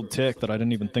such old tech that I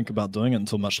didn't even think about doing it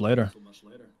until much later.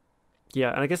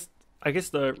 Yeah, and I guess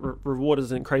the reward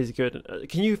isn't crazy good.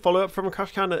 Can you follow up from a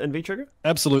crush counter in V-Trigger?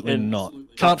 Absolutely not.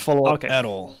 Can't follow up at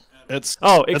all. It's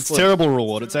terrible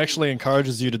reward. It actually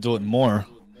encourages you to do it more.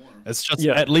 It's just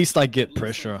at least I get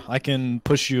pressure. I can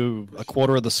push you a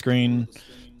quarter of the screen,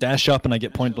 dash up, and I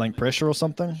get point blank pressure or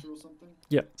something.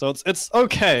 Yeah. So it's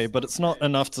okay, but it's not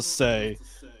enough to say,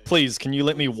 please, can you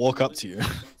let me walk up to you?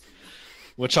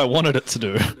 Which I wanted it to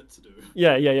do.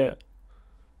 Yeah.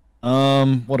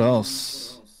 What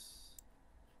else?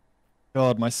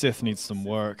 God, my Seth needs some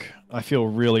work. I feel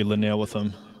really linear with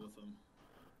him.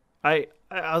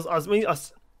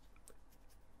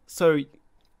 So,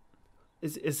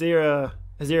 is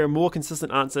there a more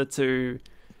consistent answer to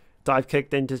dive kick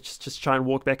than to just try and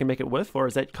walk back and make it whiff, or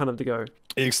is that kind of the go?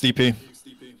 EXDP.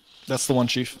 That's the one,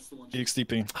 Chief.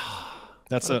 EXDP.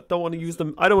 That's it. I don't want to use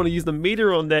the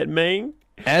meter on that, man.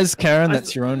 As Karen,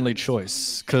 that's your only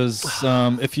choice, because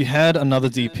if you had another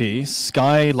DP,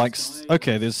 Sky likes.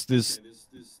 Okay, there's.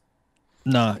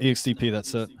 Nah, EXDP.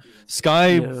 That's it.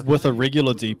 Sky with a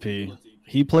regular DP,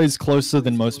 he plays closer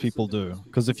than most people do.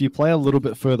 Because if you play a little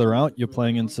bit further out, you're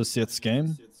playing into Seth's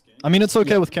game. I mean, it's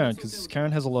okay with Karen because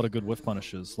Karen has a lot of good whiff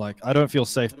punishes. Like, I don't feel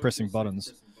safe pressing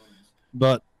buttons,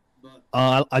 but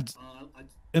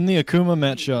in the Akuma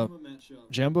matchup,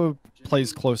 Jambo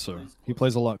plays closer. He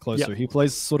plays a lot closer. He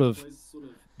plays sort of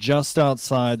just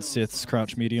outside Seth's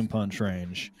crouch medium punch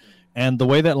range. And the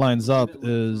way that lines up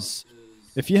is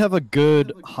if you have a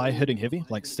good high hitting heavy,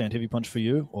 like stand heavy punch for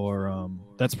you, or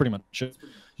that's pretty much it,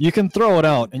 you can throw it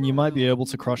out and you might be able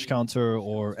to crush counter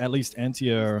or at least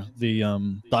anti-air the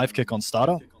dive kick on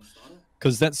startup,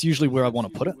 because that's usually where I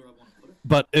want to put it.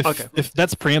 But if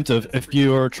that's preemptive, if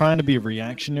you're trying to be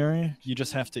reactionary, you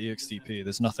just have to EXDP.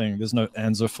 There's no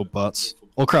answer for butts.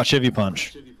 Or crouch heavy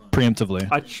punch, preemptively.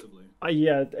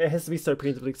 Yeah, it has to be so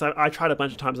preemptively, because I tried a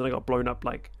bunch of times and I got blown up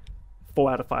like 4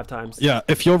 out of 5 times. Yeah,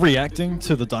 if you're reacting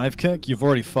to the dive kick, you've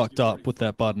already fucked up with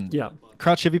that button. Yeah.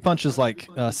 Crouch heavy punch is like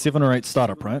 7 or 8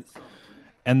 startup, right?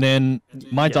 And then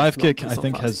my dive kick, I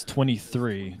think, has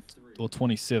 23 or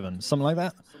 27, something like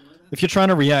that. If you're trying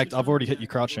to react, I've already hit you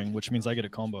crouching, which means I get a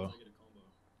combo.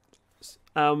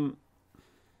 Oh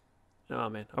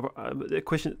man, the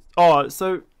question. Oh,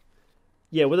 so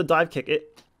yeah, with a dive kick,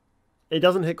 it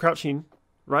doesn't hit crouching,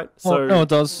 right? So no, it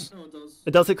does.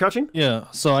 It does hit crouching. Yeah,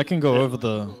 so I can go over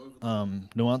the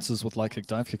nuances with light kick,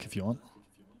 dive kick if you want.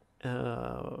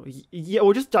 Yeah,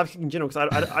 or just dive kick in general,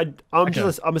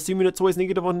 because I'm assuming it's always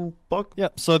negative on block. Yeah,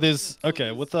 so there's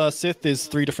with Seth, there's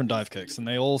 3 different dive kicks, and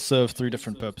they all serve 3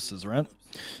 different purposes, right?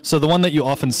 So the one that you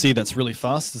often see that's really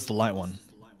fast is the light one,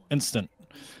 instant.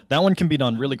 That one can be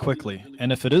done really quickly,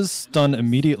 and if it is done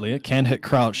immediately, it can hit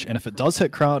crouch, and if it does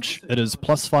hit crouch, it is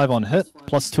 +5 on hit,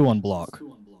 +2 on block.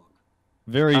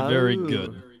 Very, very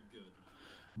good.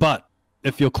 But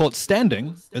if you're caught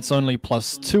standing, it's only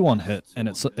 +2 on hit, and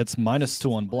it's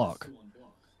 -2 on block.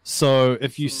 So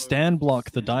if you stand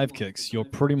block the dive kicks, you're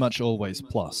pretty much always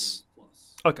plus.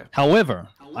 Okay. However,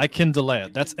 I can delay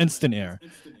it. That's instant air.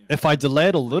 If I delay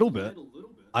it a little bit,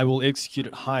 I will execute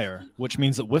it higher, which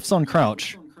means it whiffs on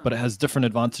crouch, but it has different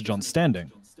advantage on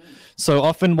standing. So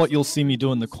often what you'll see me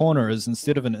do in the corner is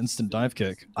instead of an instant dive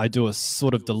kick, I do a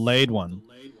sort of delayed one,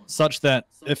 such that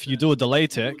if you do a delay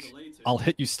tick, I'll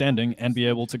hit you standing and be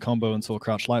able to combo into a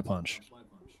crouch light punch.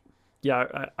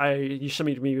 Yeah, you showed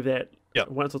me with that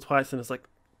once or twice, and it's like,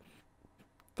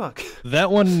 fuck. That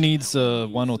one needs a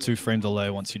 1 or 2 frame delay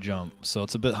once you jump, so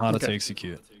it's a bit harder to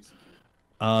execute.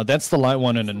 That's the light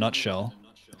one in a nutshell.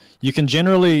 You can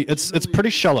generally, it's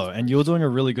pretty shallow, and you're doing a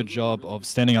really good job of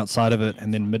standing outside of it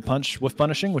and then mid punch with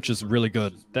punishing, which is really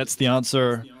good. That's the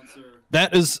answer.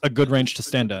 That is a good range to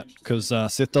stand at, because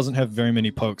Seth doesn't have very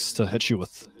many pokes to hit you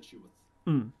with.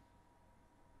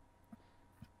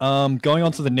 Going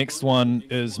on to the next one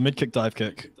is mid kick dive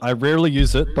kick. I rarely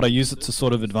use it, but I use it to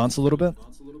sort of advance a little bit.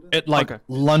 It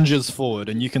lunges forward,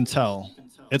 and you can tell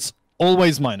it's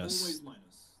always minus.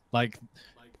 Like,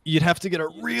 you'd have to get a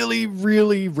really,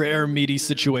 really rare meaty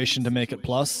situation to make it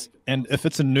plus, and if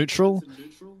it's a neutral,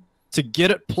 to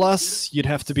get it plus, you'd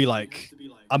have to be like,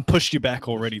 I'm pushed you back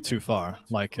already too far.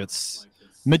 Like, it's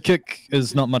mid kick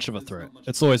is not much of a threat.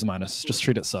 It's always minus. Just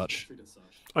treat it such.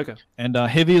 Okay. And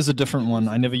heavy is a different one.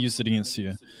 I never used it against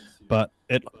you, but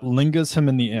it lingers him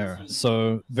in the air.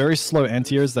 So very slow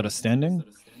anti-airs that are standing.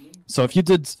 So if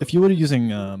you were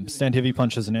using stand heavy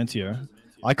punch as an anti-air,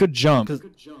 I could jump,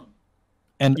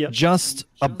 and just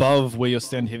above where your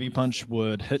stand heavy punch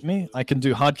would hit me, I can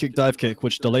do hard kick dive kick,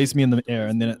 which delays me in the air,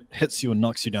 and then it hits you and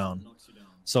knocks you down.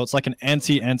 So it's like an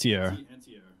anti-air.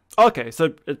 Okay,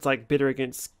 so it's like better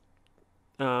against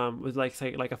with like,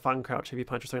 say, like a fun crouch heavy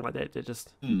punch or something like that. It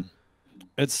just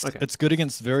it's good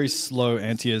against very slow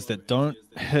anti-airs that don't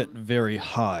hit very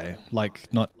high, like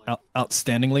not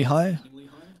outstandingly high.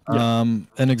 An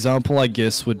example, I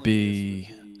guess, would be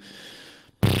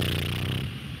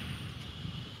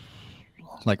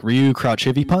like Ryu crouch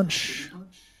heavy punch.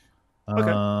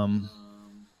 Okay.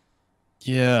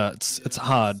 Yeah, it's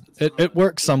hard. It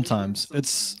works sometimes.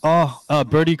 It's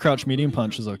birdie crouch medium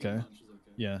punch is okay.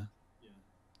 Yeah.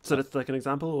 So that's like an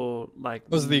example, or like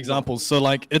Those are the examples. So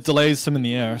like it delays them in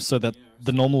the air so that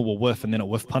the normal will whiff, and then it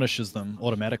whiff punishes them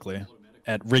automatically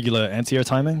at regular anti-air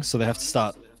timing. So they have to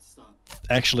start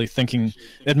actually thinking.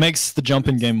 It makes the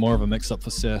jumping game more of a mix-up for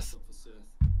Seth.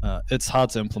 It's hard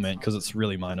to implement because it's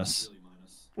really minus.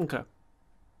 Okay.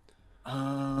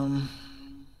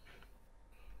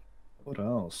 What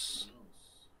else?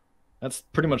 That's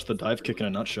pretty much the dive kick in a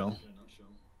nutshell.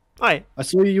 Hi. I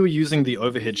saw you were using the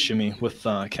overhead shimmy with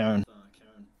Karen.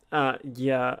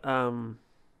 Yeah.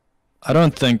 I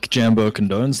don't think Jambo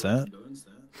condones that.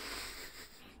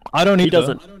 I don't either. He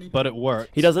doesn't. But it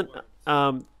works. He doesn't.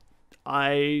 That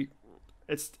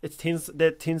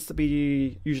tends to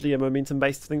be usually a momentum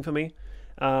based thing for me.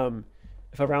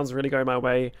 If a round's really going my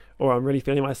way, or I'm really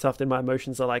feeling myself, then my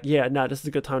emotions are like, yeah, no, this is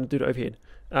a good time to do the overhead.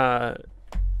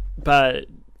 But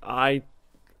I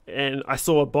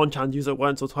saw Bonchan use it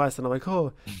once or twice, and I'm like,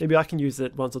 oh, maybe I can use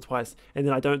it once or twice. And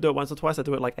then I don't do it once or twice, I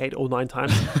do it like 8 or 9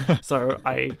 times. So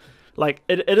I, like,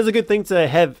 it is a good thing to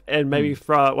have and maybe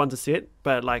throw out one to set,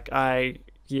 but like, I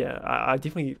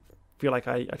definitely feel like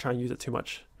I try and use it too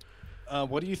much.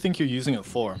 What do you think you're using it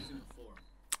for?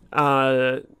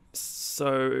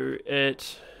 So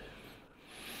it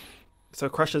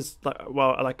crushes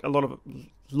like a lot of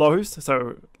lows.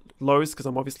 So lows because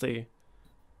I'm obviously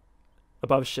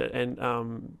above shit,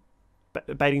 and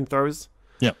baiting throws.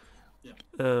 Yep.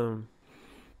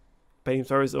 Baiting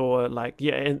throws, or like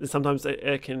and sometimes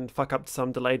it can fuck up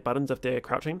some delayed buttons if they're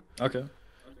crouching. Okay.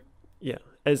 Yeah.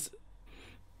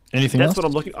 Anything that's else? what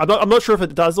I'm looking. I'm not sure if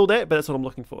it does all that, but that's what I'm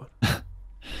looking for.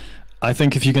 I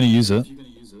think if you're going to use it,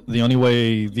 the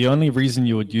only reason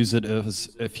you would use it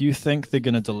is if you think they're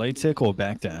going to delay tick or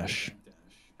backdash.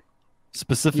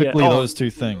 Specifically those two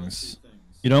things.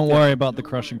 You don't worry about the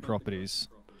crushing properties.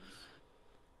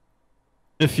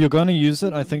 If you're going to use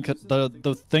it, I think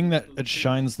the thing that it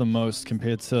shines the most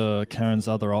compared to Karen's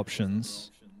other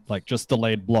options, like just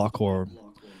delayed block or,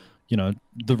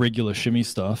 the regular shimmy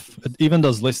stuff, it even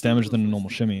does less damage than a normal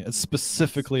shimmy. It's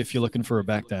specifically if you're looking for a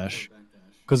backdash.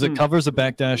 Because it covers a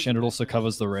backdash and it also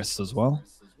covers the rest as well.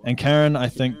 And Karen, I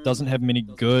think, doesn't have many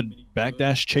good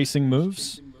backdash chasing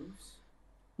moves.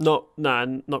 Not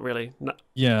really. No.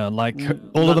 Yeah, like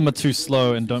all of them are too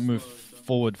slow and don't move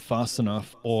forward fast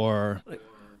enough. Or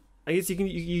I guess you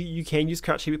can use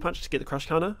crouch heavy punch to get the crush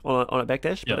counter on a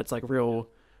backdash, but it's like real.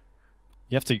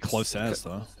 You have to be close as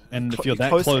though, and if you're that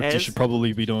close, you should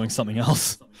probably be doing something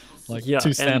else, like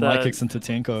 2 stand light kicks into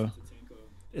Tingco.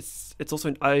 It's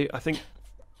also I think.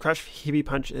 Crouch heavy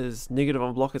punch is negative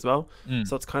on block as well,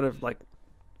 so it's kind of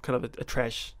a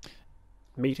trash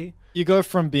meaty. You go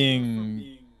from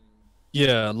being,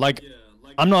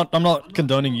 I'm not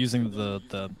condoning using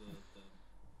the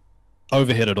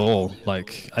overhead at all.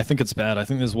 Like I think it's bad. I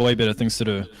think there's way better things to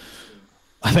do.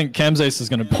 I think Camzace is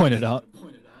going to point it out.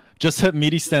 Just hit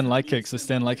meaty stand light kicks or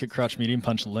stand light kick crouch medium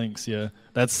punch links. Yeah,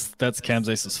 that's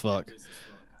Camzace as fuck.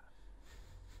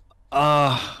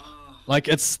 Like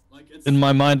it's. In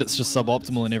my mind, it's just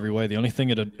suboptimal in every way. The only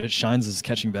thing it shines is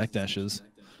catching backdashes.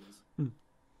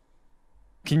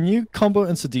 Can you combo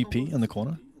into DP in the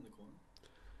corner?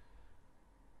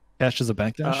 Catches a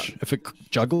backdash if it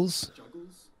juggles?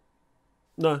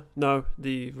 No,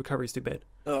 the recovery's too bad.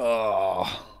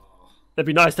 Oh, that'd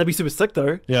be nice. That'd be super sick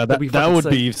though. Yeah, that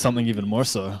would be something even more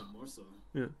so.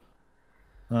 Yeah.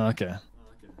 Okay.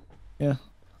 Yeah,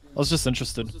 I was just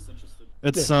interested.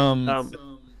 It's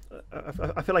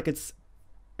I feel like it's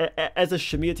as a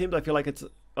shimmy attempt. I feel like it's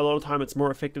a lot of time it's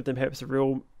more effective than perhaps a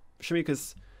real shimmy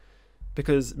because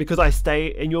I stay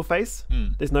in your face.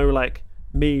 There's no like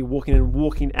me walking in and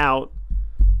walking out.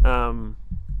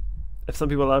 If some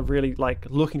people are really like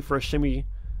looking for a shimmy,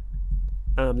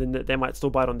 then they might still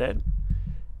bite on that.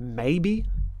 Maybe,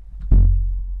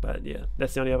 but yeah,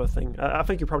 that's the only other thing. I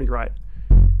think you're probably right.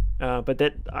 But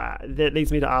that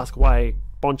leads me to ask why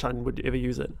Bonchan would ever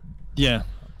use it. Yeah.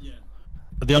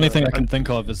 The only thing I can think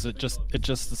of is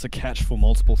it's a catch for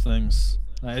multiple things.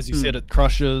 As you said, it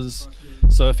crushes.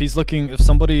 So if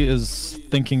somebody is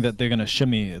thinking that they're gonna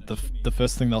shimmy, the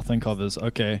first thing they'll think of is,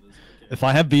 okay, if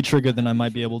I have V trigger, then I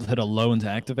might be able to hit a low into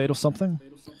activate or something.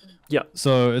 Yeah.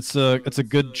 So it's a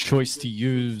good choice to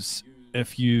use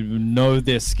if you know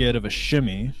they're scared of a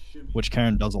shimmy, which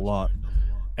Karen does a lot,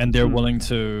 and they're willing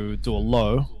to do a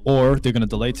low, or they're gonna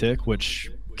delay tick, which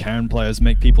Karen players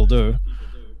make people do.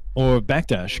 Or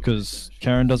backdash, because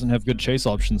Karen doesn't have good chase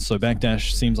options, so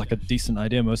backdash seems like a decent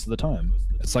idea most of the time.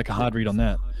 It's like a hard read on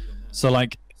that. So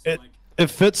like it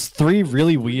fits 3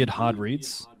 really weird hard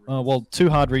reads. Well, 2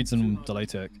 hard reads in delay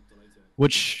tech,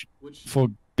 which for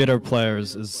better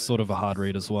players is sort of a hard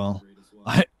read as well.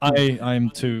 I'm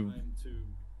too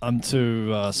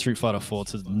Street Fighter 4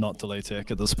 to not delay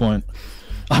tech at this point.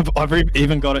 I've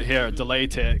even got it here, delay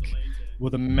tech,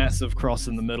 with a massive cross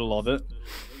in the middle of it,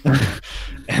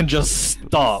 and just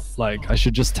stop. Like I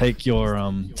should just take your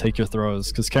throws,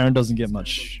 because Karen doesn't get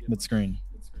much mid screen.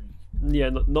 Yeah,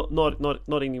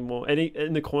 not anymore.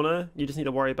 In the corner, you just need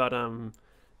to worry about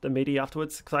the meaty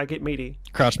afterwards, because I get meaty.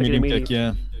 Crouch medium kick,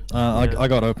 yeah. I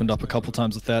got opened up a couple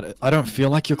times with that. I don't feel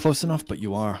like you're close enough, but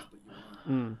you are.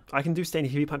 I can do standing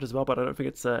heavy punch as well, but I don't think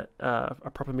it's a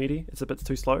proper meaty. It's a bit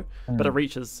too slow, but it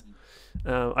reaches.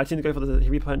 I tend to go for the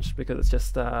heavy punch because it's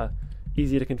just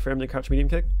easier to confirm than crouch medium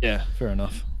kick. Yeah, fair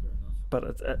enough.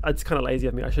 But it's kind of lazy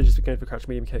of me. I should just be going for crouch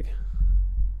medium kick.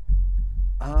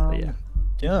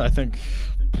 Yeah, I think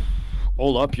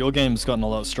all up, your game's gotten a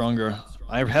lot stronger.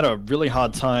 I've had a really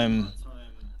hard time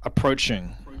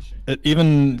approaching. It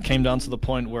even came down to the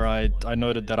point where I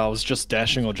noted that I was just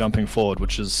dashing or jumping forward,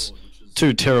 which is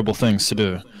 2 terrible things to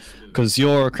do. Because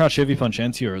your crouch heavy punch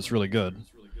anti-air is really good.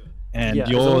 And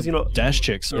your dash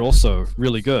checks are also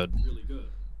really good.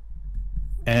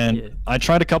 And I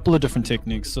tried a couple of different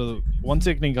techniques. So one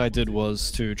technique I did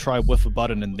was to try whiff a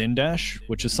button and then dash,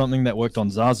 which is something that worked on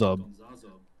Zazub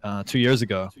 2 years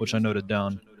ago, which I noted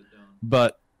down.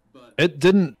 But it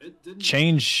didn't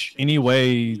change any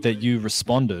way that you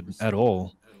responded at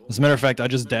all. As a matter of fact, I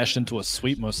just dashed into a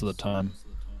sweep most of the time.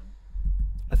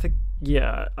 I think,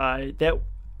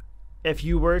 if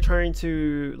you were trying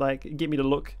to like get me to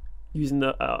look using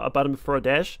a button for a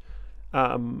dash,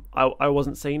 I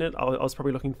wasn't seeing it. I was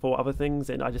probably looking for other things,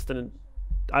 and I just didn't.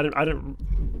 I didn't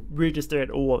register at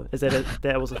all as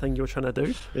that was a thing you were trying to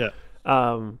do. Yeah.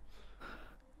 I'm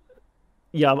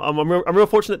real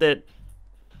fortunate that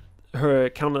her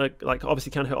counter, like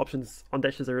obviously counter her options on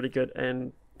dashes are really good,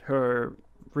 and her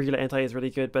regular anti is really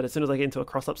good. But as soon as I get into a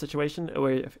cross up situation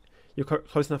where if you're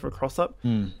close enough for a cross up,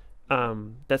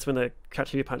 that's when the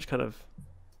crouch heavy punch kind of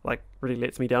like really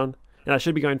lets me down. And I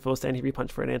should be going for stand heavy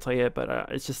punch for an anti-air, but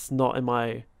it's just not in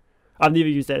my. I've never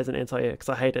used that as an anti-air because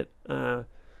I hate it.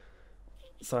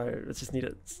 So it's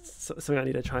just something I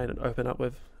need to try and open up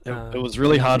with. It was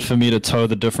really hard for me to toe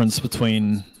the difference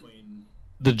between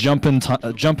the jump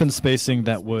in spacing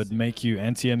that would make you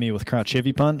anti-air me with crouch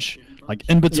heavy punch, like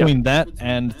in between that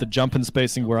and the jump in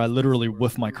spacing where I literally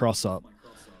whiff my cross up.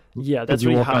 Yeah, that's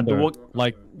really hard.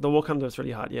 The walk under is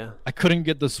really hard. Yeah, I couldn't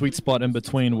get the sweet spot in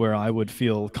between where I would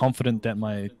feel confident that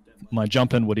my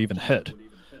jump in would even hit,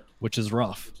 which is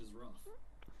rough.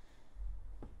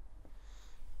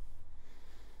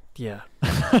 Yeah.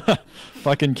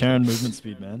 Fucking Karen movement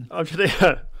speed, man. I'm just,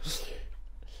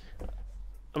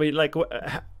 I mean, like,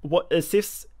 what is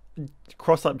Seth's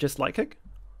cross up just light kick?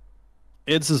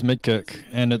 It's his mid kick,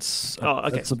 and it's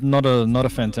not a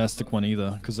fantastic one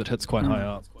either because it hits quite high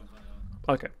up.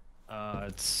 Okay.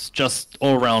 It's just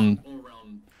all around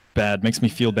bad. Makes me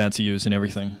feel bad to use and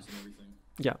everything.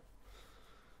 Yeah.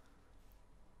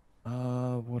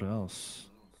 What else?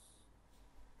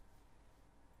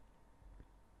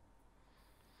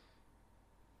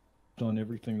 On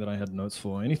everything that I had notes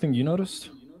for. Anything you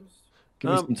noticed?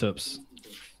 Give me some tips.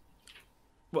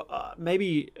 Well,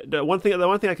 maybe the one thing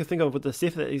I could think of with the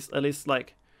Seth is at least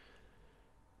like,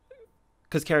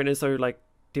 because Karen is so like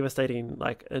devastating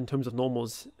like in terms of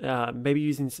normals. Maybe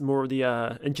using some more of the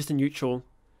and just in neutral,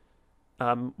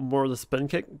 more of the spin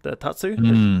kick, the tatsu,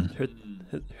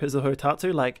 her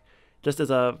tatsu, like just as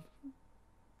a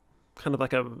kind of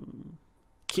like a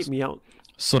keep me out.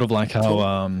 Sort of like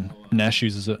how Nash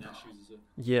uses it.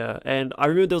 Yeah, and I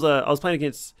remember I was playing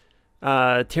against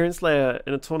Terran Slayer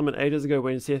in a tournament ages ago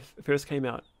when Seth first came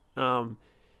out,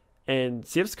 and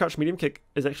Seth's crouch medium kick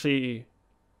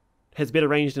has better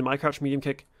range than my crouch medium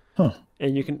kick,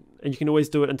 and you can always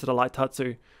do it into the light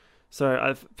tatsu. So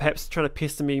I've perhaps trying to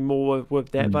pester me more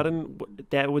with that button.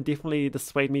 That would definitely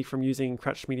dissuade me from using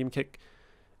crouch medium kick,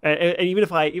 and even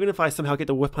if I somehow get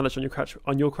the whiff punish on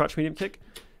your crouch medium kick.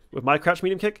 With my crouch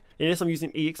medium kick, unless I'm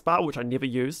using EX bar, which I never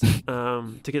use,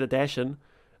 to get a dash in,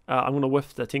 I'm going to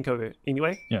whiff the Tingco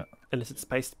anyway. Yeah. Unless it's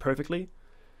spaced perfectly.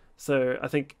 So I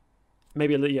think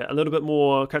maybe a little bit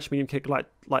more crouch medium kick, light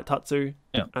tatsu.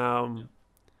 Yeah.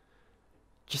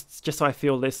 Just so I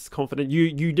feel less confident.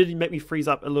 You did make me freeze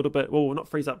up a little bit. Well, not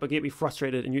freeze up, but get me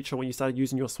frustrated in neutral when you started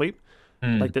using your sweep.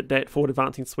 Like that forward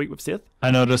advancing sweep with Seth.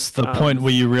 I noticed the point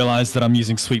where you realized that I'm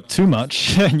using sweep too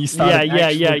much, and you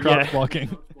started crouch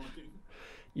blocking.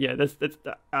 Yeah, that's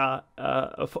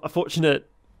a fortunate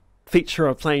feature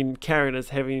of playing Karen is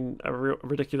having a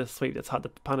ridiculous sweep that's hard to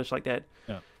punish like that.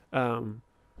 Yeah.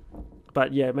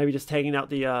 But yeah, maybe just tagging out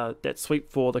the that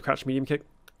sweep for the crouch medium kick.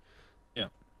 Yeah.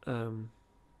 I'll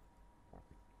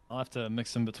have to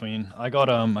mix in between. I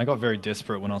got very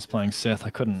desperate when I was playing Seth. I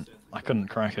couldn't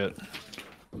crack it.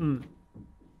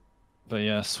 But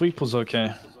yeah, sweep was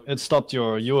okay. It stopped you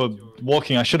were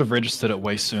walking. I should have registered it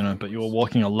way sooner, but you were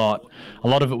walking a lot. A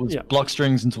lot of it was block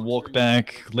strings into walk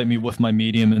back, let me whiff my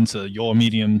medium into your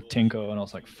medium Tingco, and I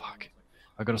was like, fuck.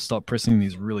 I gotta stop pressing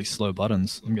these really slow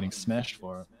buttons. I'm getting smashed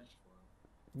for it.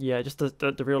 Yeah, just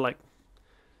the real like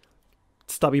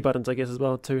stubby buttons, I guess, as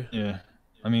well too. Yeah.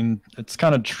 I mean, it's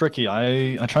kind of tricky.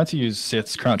 I tried to use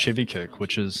Seth's crouch heavy kick,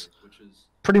 which is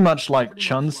pretty much like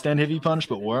Chun's stand heavy punch,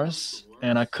 but worse.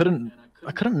 And I couldn't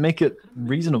make it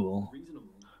reasonable.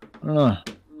 I don't know.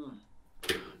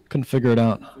 Couldn't figure it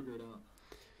out.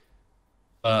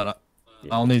 But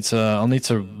I'll need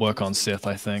to work on Seth,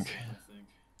 I think.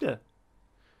 Yeah.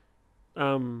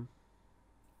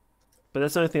 But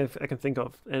that's the only thing I can think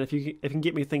of. And if you can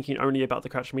get me thinking only about the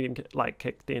crouch medium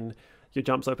kick, then your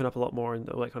jumps open up a lot more and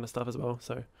all that kind of stuff as well.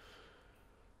 So,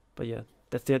 but yeah,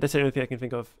 that's the only thing I can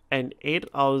think of. And Ed,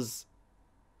 I was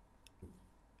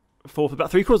for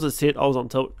about 3/4 of the set, I was on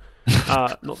tilt.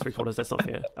 Not 3/4. That's not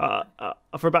fair.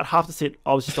 For about half the set,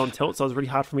 I was just on tilt, so it was really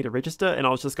hard for me to register, and I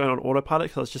was just going on autopilot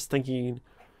because I was just thinking.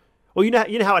 Well, you know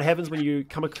how it happens when you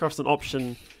come across an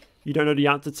option you don't know the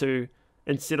answer to.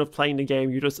 Instead of playing the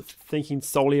game, you're just thinking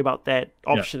solely about that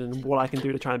option and what I can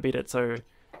do to try and beat it. So,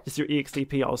 just your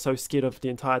EXTP, I was so scared of the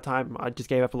entire time. I just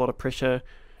gave up a lot of pressure.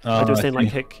 I do a stand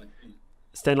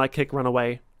like kick, run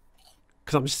away,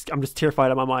 because I'm just terrified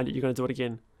in my mind that you're going to do it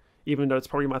again, even though it's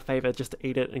probably my favorite just to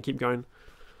eat it and keep going.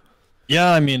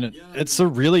 Yeah, I mean, it's a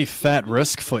really fat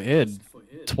risk for Ed.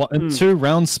 In 2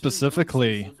 rounds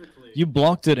specifically, you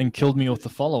blocked it and killed me with the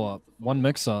follow-up. 1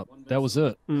 mix-up. That was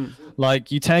it.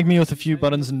 Like, you tag me with a few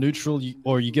buttons in neutral,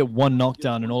 or you get 1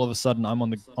 knockdown, and all of a sudden I'm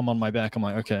on my back. I'm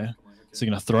like, okay, so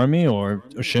you're gonna throw me or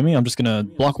shimmy? I'm just gonna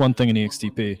block 1 thing in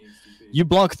EXTP. You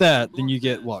block that, then you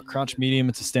get what? Crouch medium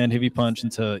into stand heavy punch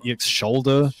into EX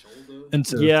shoulder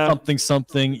into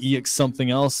something EX something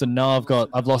else, and now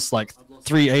I've lost like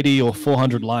 380 or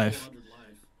 400 life,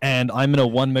 and I'm in a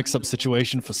 1 mix-up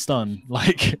situation for stun.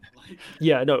 Like.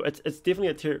 Yeah, no, it's definitely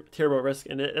a terrible risk,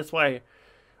 and that's why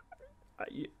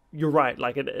you're right.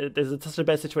 Like, there's such a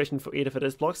bad situation for Ed if it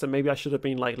is blocked, so maybe I should have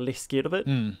been like less scared of it.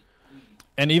 And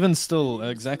even still,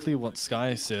 exactly what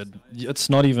Sky said. It's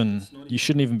not even. You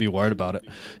shouldn't even be worried about it.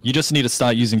 You just need to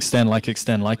start using stand like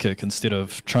kick instead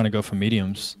of trying to go for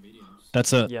mediums.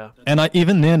 That's it. Yeah. And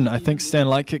even then, I think stand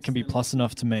like kick can be plus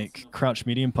enough to make crouch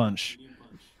medium punch.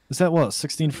 Is that what?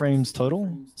 16 frames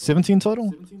total? 17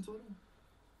 total?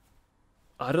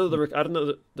 I don't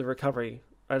know the recovery.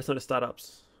 I just know the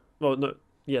startups. Well, no,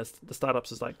 yes, the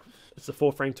startups is like it's a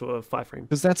 4 frame to a 5 frame.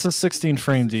 Because that's a 16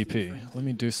 frame DP. Let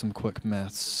me do some quick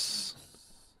maths.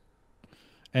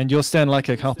 And your stand like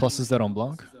kick, how plus is that on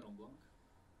block?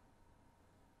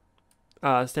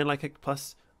 Stand like kick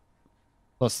plus.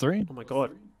 +3? Oh my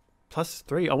god,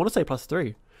 +3. I want to say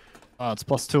 +3. It's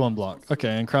 +2 on block.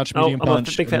 Okay, and crouch medium punch.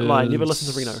 I'm a big fat lie. Never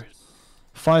listen to Reno.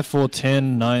 5, 4,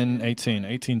 10, 9, 18.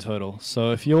 18 total.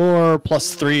 So if you're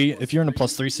 +3, if you're in a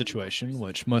 +3 situation,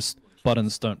 which most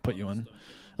buttons don't put you in.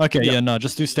 Okay, yeah, no,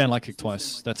 just do stand like kick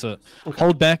twice. That's it. Okay.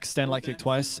 Hold back, stand like kick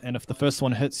twice, and if the first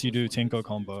one hits, you do Tingco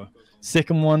combo.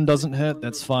 Second one doesn't hit,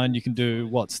 that's fine. You can do,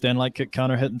 what, stand like kick,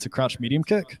 counter hit into crouch medium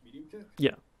kick?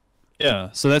 Yeah.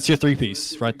 Yeah, so that's your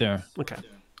 3-piece right there. Okay.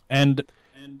 And,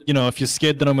 you know, if you're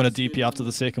scared that I'm going to DP after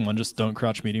the second one, just don't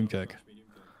crouch medium kick.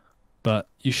 But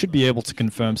you should be able to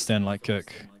confirm stand like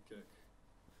kick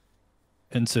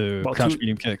into crouch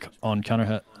medium kick on counter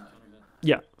hit.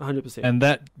 Yeah, 100%. And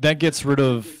that gets rid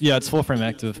of, yeah, it's 4 frame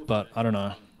active, but I don't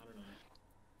know.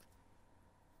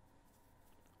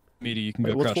 Meaty, you can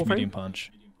go crouch medium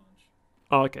punch.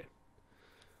 Oh, okay.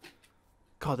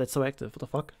 God, that's so active. What the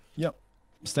fuck? Yep.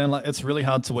 Stand like, it's really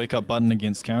hard to wake up button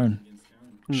against Karen.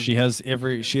 She has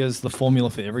the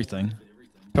formula for everything.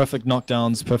 Perfect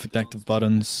knockdowns, perfect active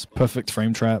buttons, perfect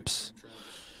frame traps.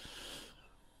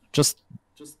 Just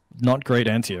not great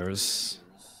anti-airs.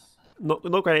 Not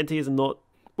great anti-airs and not,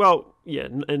 well, yeah,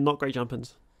 and not great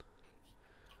jump-ins.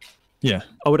 Yeah.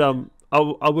 I would,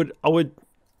 and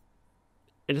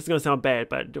this is going to sound bad,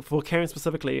 but for Karen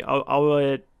specifically, I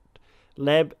would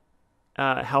lab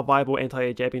how viable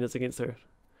anti-air jabbing is against her.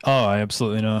 Oh, I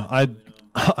absolutely know. I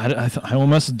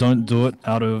almost don't do it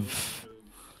out of...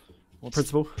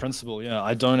 Principle? Principle, yeah.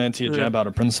 I don't anti-jab out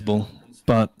of principle,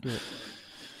 but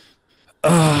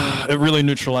It really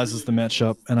neutralizes the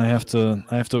matchup, and I have to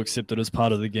accept it as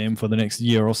part of the game for the next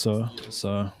year or so.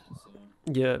 So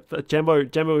yeah, but Jambo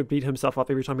would beat himself up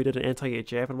every time he did an anti-air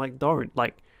jab, and I'm like, don't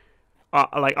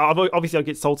obviously I'll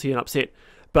get salty and upset,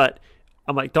 but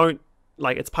I'm like, don't,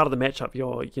 like, it's part of the matchup.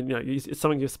 It's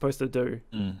something you're supposed to do,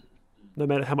 no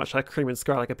matter how much I cream and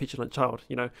scry like a petulant child.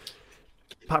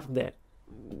 Apart from that,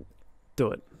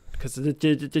 do it. Because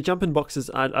the jumping boxes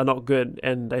are not good,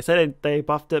 and they say they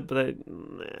buffed it, but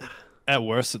at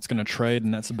worst it's going to trade,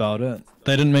 and that's about it.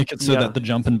 They didn't make it so that the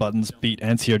jumping buttons beat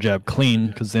anti-air jab clean,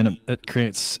 because then it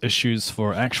creates issues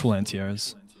for actual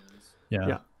anti-airs.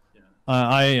 Yeah.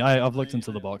 I've looked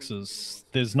into the boxes.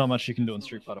 There's not much you can do in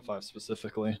Street Fighter 5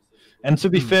 specifically. And to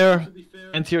be fair,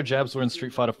 anti-air jabs were in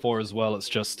Street Fighter 4 as well. It's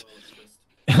just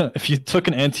if you took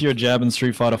an anti-air jab in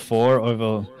Street Fighter 4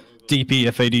 over DP,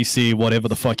 FADC, whatever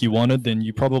the fuck you wanted, then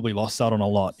you probably lost out on a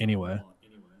lot anyway.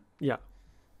 Yeah.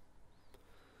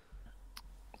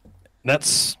 I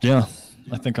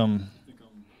think I'm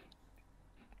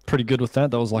pretty good with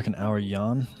that. That was like an hour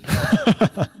yarn.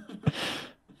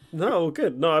 No,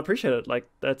 good. No, I appreciate it. Like,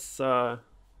 that's I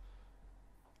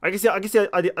guess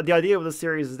the idea of the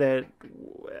series is that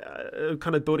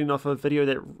kind of building off a video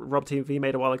that Rob TV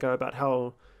made a while ago about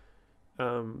how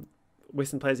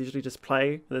Western players usually just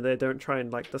play and they don't try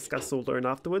and like discuss or learn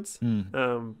afterwards.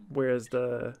 Whereas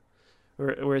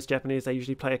Japanese, they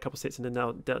usually play a couple sets and then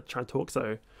they'll try and talk.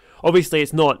 So obviously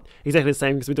it's not exactly the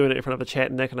same because we're doing it in front of a chat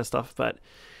and that kind of stuff. But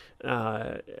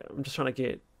I'm just trying to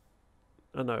get,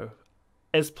 I don't know,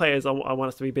 as players, I want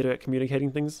us to be better at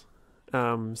communicating things,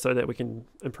 so that we can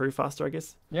improve faster, I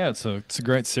guess. Yeah, it's a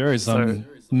great series. I'm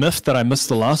miffed that I missed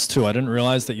the last two. I didn't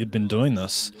realize that you'd been doing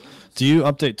this. Do you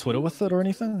update Twitter with it or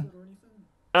anything?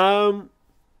 I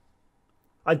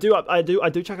do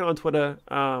check it on Twitter.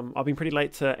 I've been pretty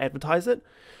late to advertise it,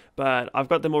 but I've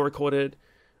got them all recorded.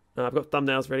 I've got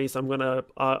thumbnails ready, so I'm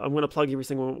gonna plug every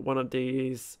single one of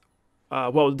these.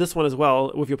 Well, this one as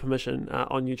well, with your permission,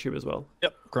 on YouTube as well.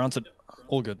 Yep, granted.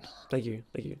 All good. Thank you.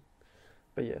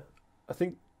 But yeah, I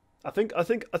think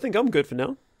I'm good for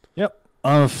now. Yep,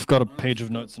 I've got a page of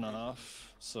notes and a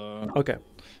half, so okay.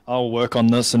 I'll work on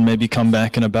this and maybe come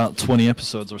back in about 20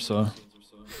 episodes or so.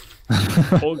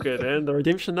 All good, and the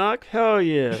redemption arc, hell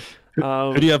yeah.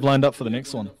 Who do you have lined up for the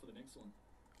next one?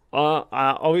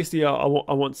 Obviously, I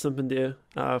want Simp in there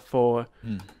for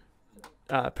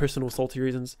personal salty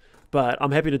reasons, but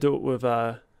I'm happy to do it with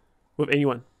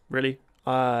anyone really.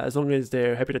 As long as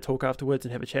they're happy to talk afterwards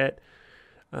and have a chat.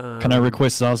 Can I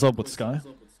request Zazob with Sky?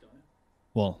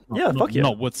 Well, yeah,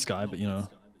 not with Sky, but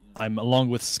I'm along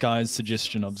with Sky's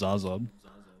suggestion of Zazob.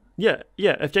 Yeah.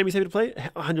 If Jamie's happy to play,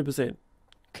 100%.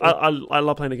 Cool. I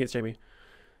love playing against Jamie.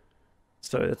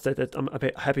 So I'm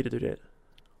happy to do that.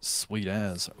 Sweet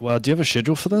as. Well, do you have a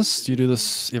schedule for this? Do you do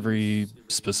this every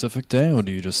specific day, or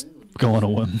do you just go on a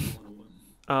whim?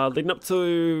 Leading up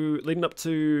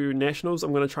to Nationals,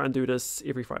 I'm going to try and do this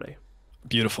every Friday.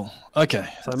 Beautiful. Okay,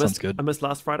 so sounds good. I missed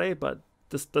last Friday, but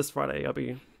this Friday I'll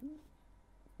be...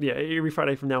 Yeah, every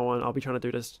Friday from now on, I'll be trying to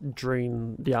do this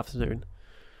during the afternoon.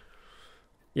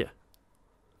 Yeah.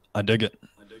 I dig it.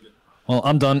 Well,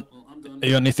 I'm done.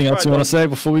 You got anything else you want to say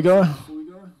before we go?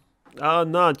 No,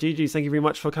 GG. Thank you very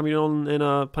much for coming on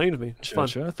and playing with me. It's fun.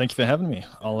 Sure. Thank you for having me.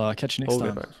 I'll catch you next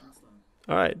time.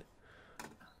 All right.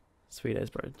 Sweet as,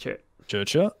 bro. Cheers.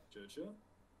 Cheers.